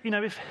think,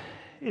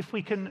 if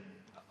we can...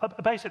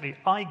 basically,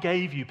 I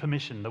gave you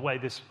permission, the way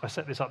I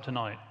set this up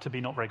tonight, to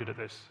be not very good at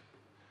this.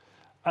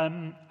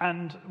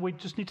 And we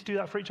just need to do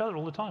that for each other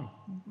all the time.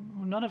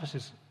 None of us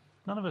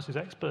is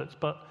experts,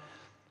 but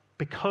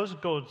because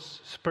God's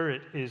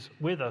Spirit is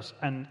with us,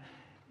 and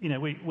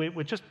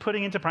we're just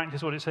putting into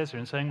practice what it says here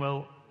and saying,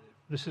 well,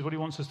 this is what He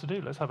wants us to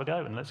do. Let's have a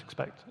go, and let's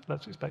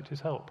expect His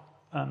help.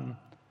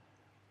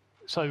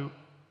 So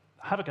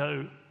have a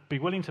go. Be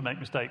willing to make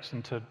mistakes,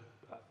 and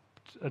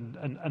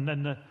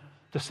then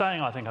the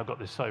saying, "I think I've got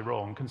this so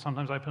wrong," can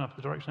sometimes open up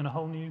the direction in a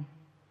whole new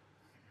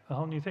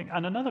thing.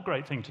 And another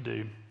great thing to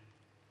do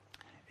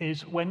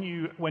is when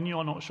you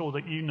are not sure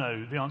that you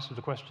know the answer to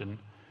the question,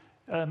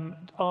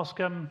 ask,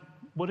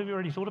 what have you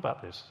already thought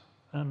about this?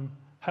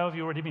 How have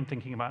you already been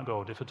thinking about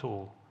God, if at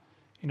all?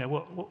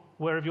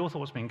 Where have your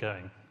thoughts been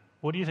going?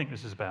 What do you think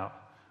this is about?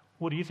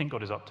 What do you think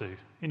God is up to?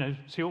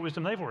 See what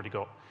wisdom they've already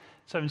got.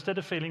 So instead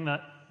of feeling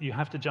that you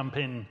have to jump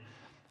in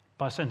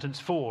by sentence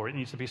 4, it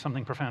needs to be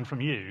something profound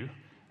from you,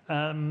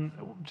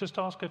 just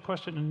ask a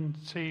question and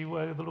see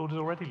where the Lord is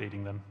already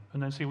leading them,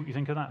 and then see what you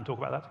think of that and talk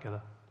about that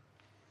together.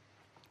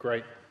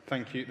 Great,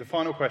 thank you. The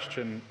final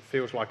question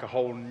feels like a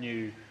whole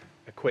new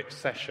equipped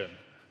session.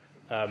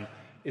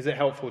 Is it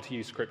helpful to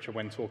use Scripture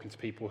when talking to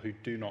people who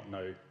do not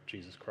know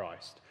Jesus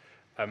Christ?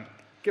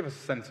 Give us a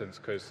sentence,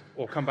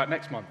 or come back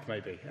next month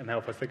maybe and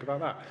help us think about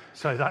that.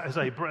 So that is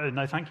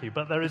no, thank you.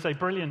 But there is a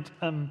brilliant.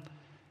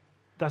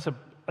 That's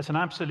an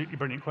absolutely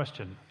brilliant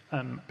question,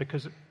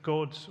 because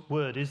God's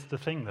word is the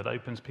thing that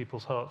opens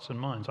people's hearts and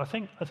minds. I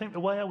think the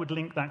way I would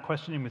link that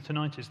question in with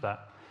tonight is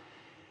that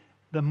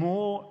the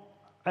more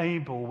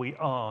able we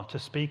are to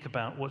speak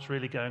about what's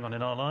really going on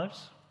in our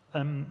lives,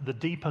 the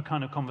deeper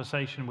kind of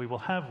conversation we will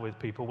have with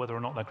people, whether or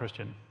not they're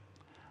Christian.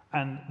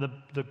 And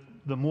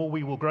the more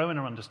we will grow in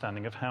our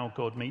understanding of how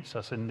God meets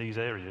us in these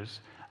areas,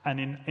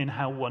 and in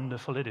how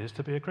wonderful it is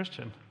to be a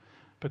Christian.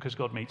 Because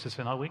God meets us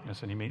in our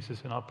weakness, and He meets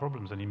us in our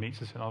problems, and He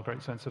meets us in our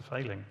great sense of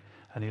failing,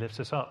 and He lifts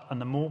us up. And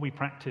the more we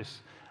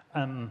practice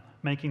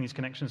making these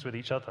connections with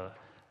each other,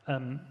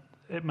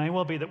 it may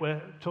well be that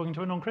we're talking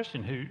to a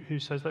non-Christian who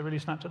says they really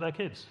snapped at their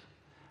kids.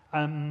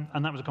 And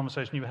that was a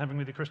conversation you were having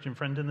with your Christian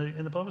friend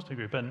in the Bible study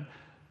group. And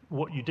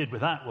what you did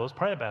with that was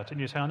pray about it.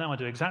 And you say, I know I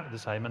do exactly the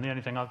same, and the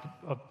only thing I've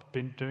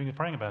been doing is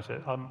praying about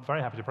it. I'm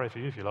very happy to pray for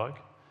you if you like.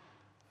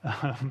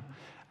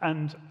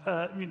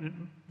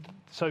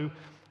 So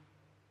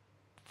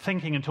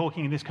thinking and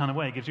talking in this kind of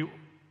way gives you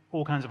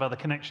all kinds of other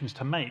connections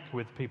to make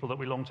with people that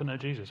we long to know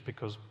Jesus,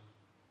 because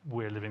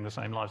we're living the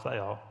same lives they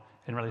are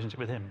in relationship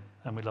with Him,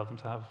 and we'd love them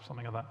to have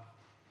something of that.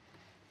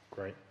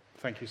 Great.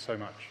 Thank you so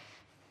much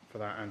for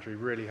that, Andrew.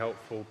 Really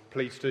helpful.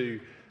 Please do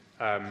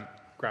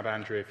grab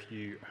Andrew if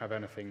you have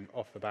anything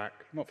off the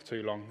back. Not for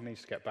too long. He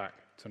needs to get back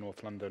to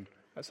North London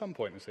at some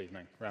point this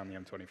evening around the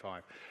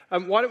M25.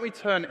 Why don't we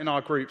turn in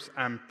our groups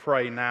and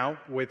pray now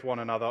with one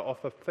another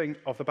off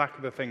the back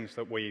of the things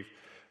that we've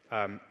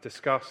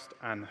discussed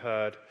and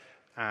heard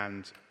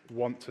and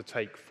want to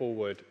take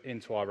forward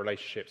into our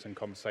relationships and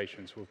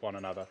conversations with one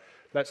another.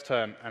 Let's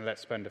turn and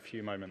let's spend a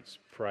few moments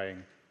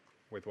praying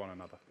with one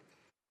another.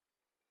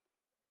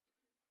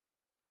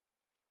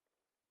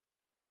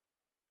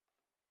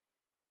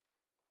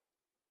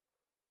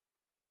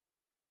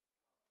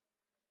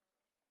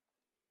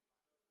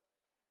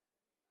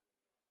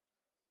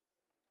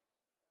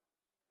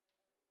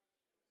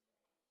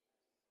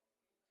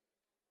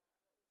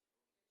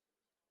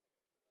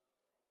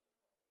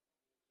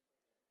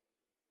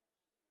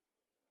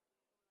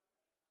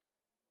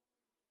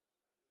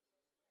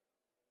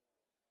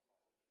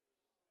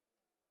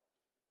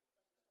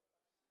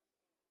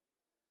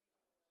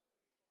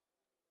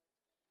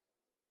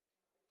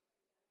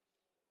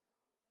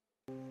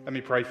 Let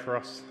me pray for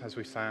us as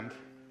we stand.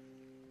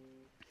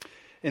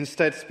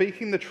 Instead,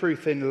 speaking the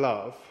truth in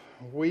love,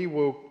 we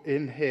will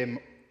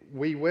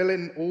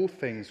in all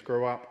things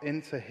grow up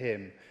into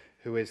Him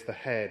who is the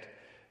head,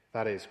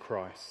 that is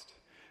Christ.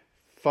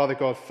 Father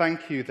God,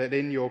 thank you that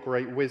in your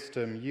great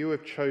wisdom you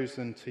have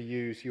chosen to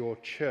use your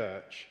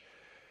church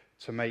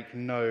to make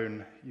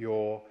known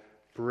your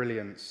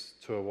brilliance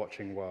to a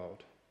watching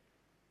world.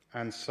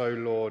 And so,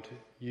 Lord,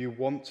 you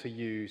want to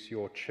use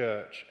your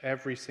church,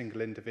 every single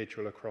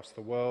individual across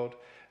the world,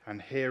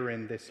 and here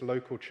in this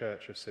local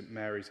church of St.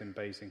 Mary's in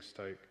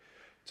Basingstoke,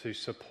 to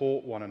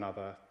support one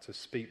another, to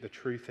speak the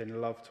truth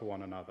in love to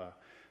one another,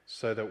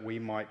 so that we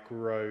might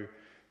grow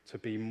to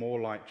be more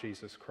like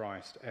Jesus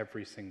Christ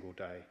every single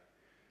day.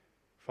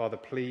 Father,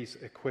 please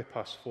equip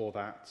us for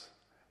that.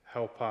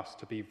 Help us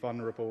to be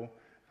vulnerable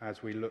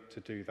as we look to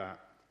do that.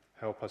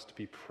 Help us to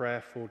be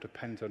prayerful,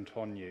 dependent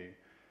on you.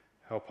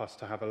 Help us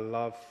to have a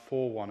love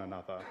for one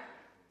another,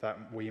 that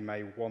we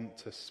may want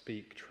to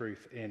speak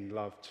truth in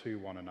love to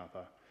one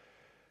another.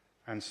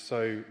 And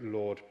so,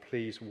 Lord,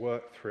 please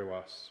work through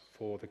us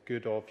for the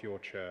good of your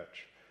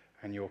church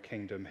and your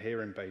kingdom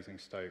here in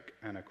Basingstoke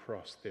and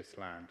across this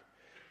land.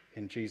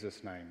 In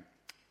Jesus' name,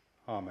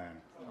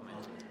 amen. Amen.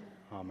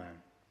 Amen.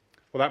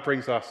 Well, that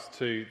brings us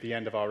to the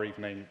end of our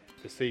evening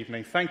this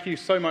evening. Thank you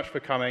so much for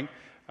coming.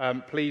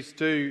 Please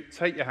do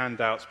take your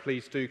handouts.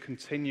 Please do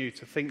continue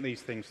to think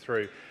these things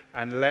through,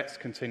 and let's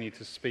continue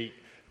to speak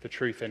the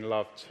truth in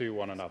love to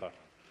one another.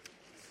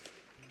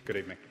 Good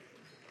evening.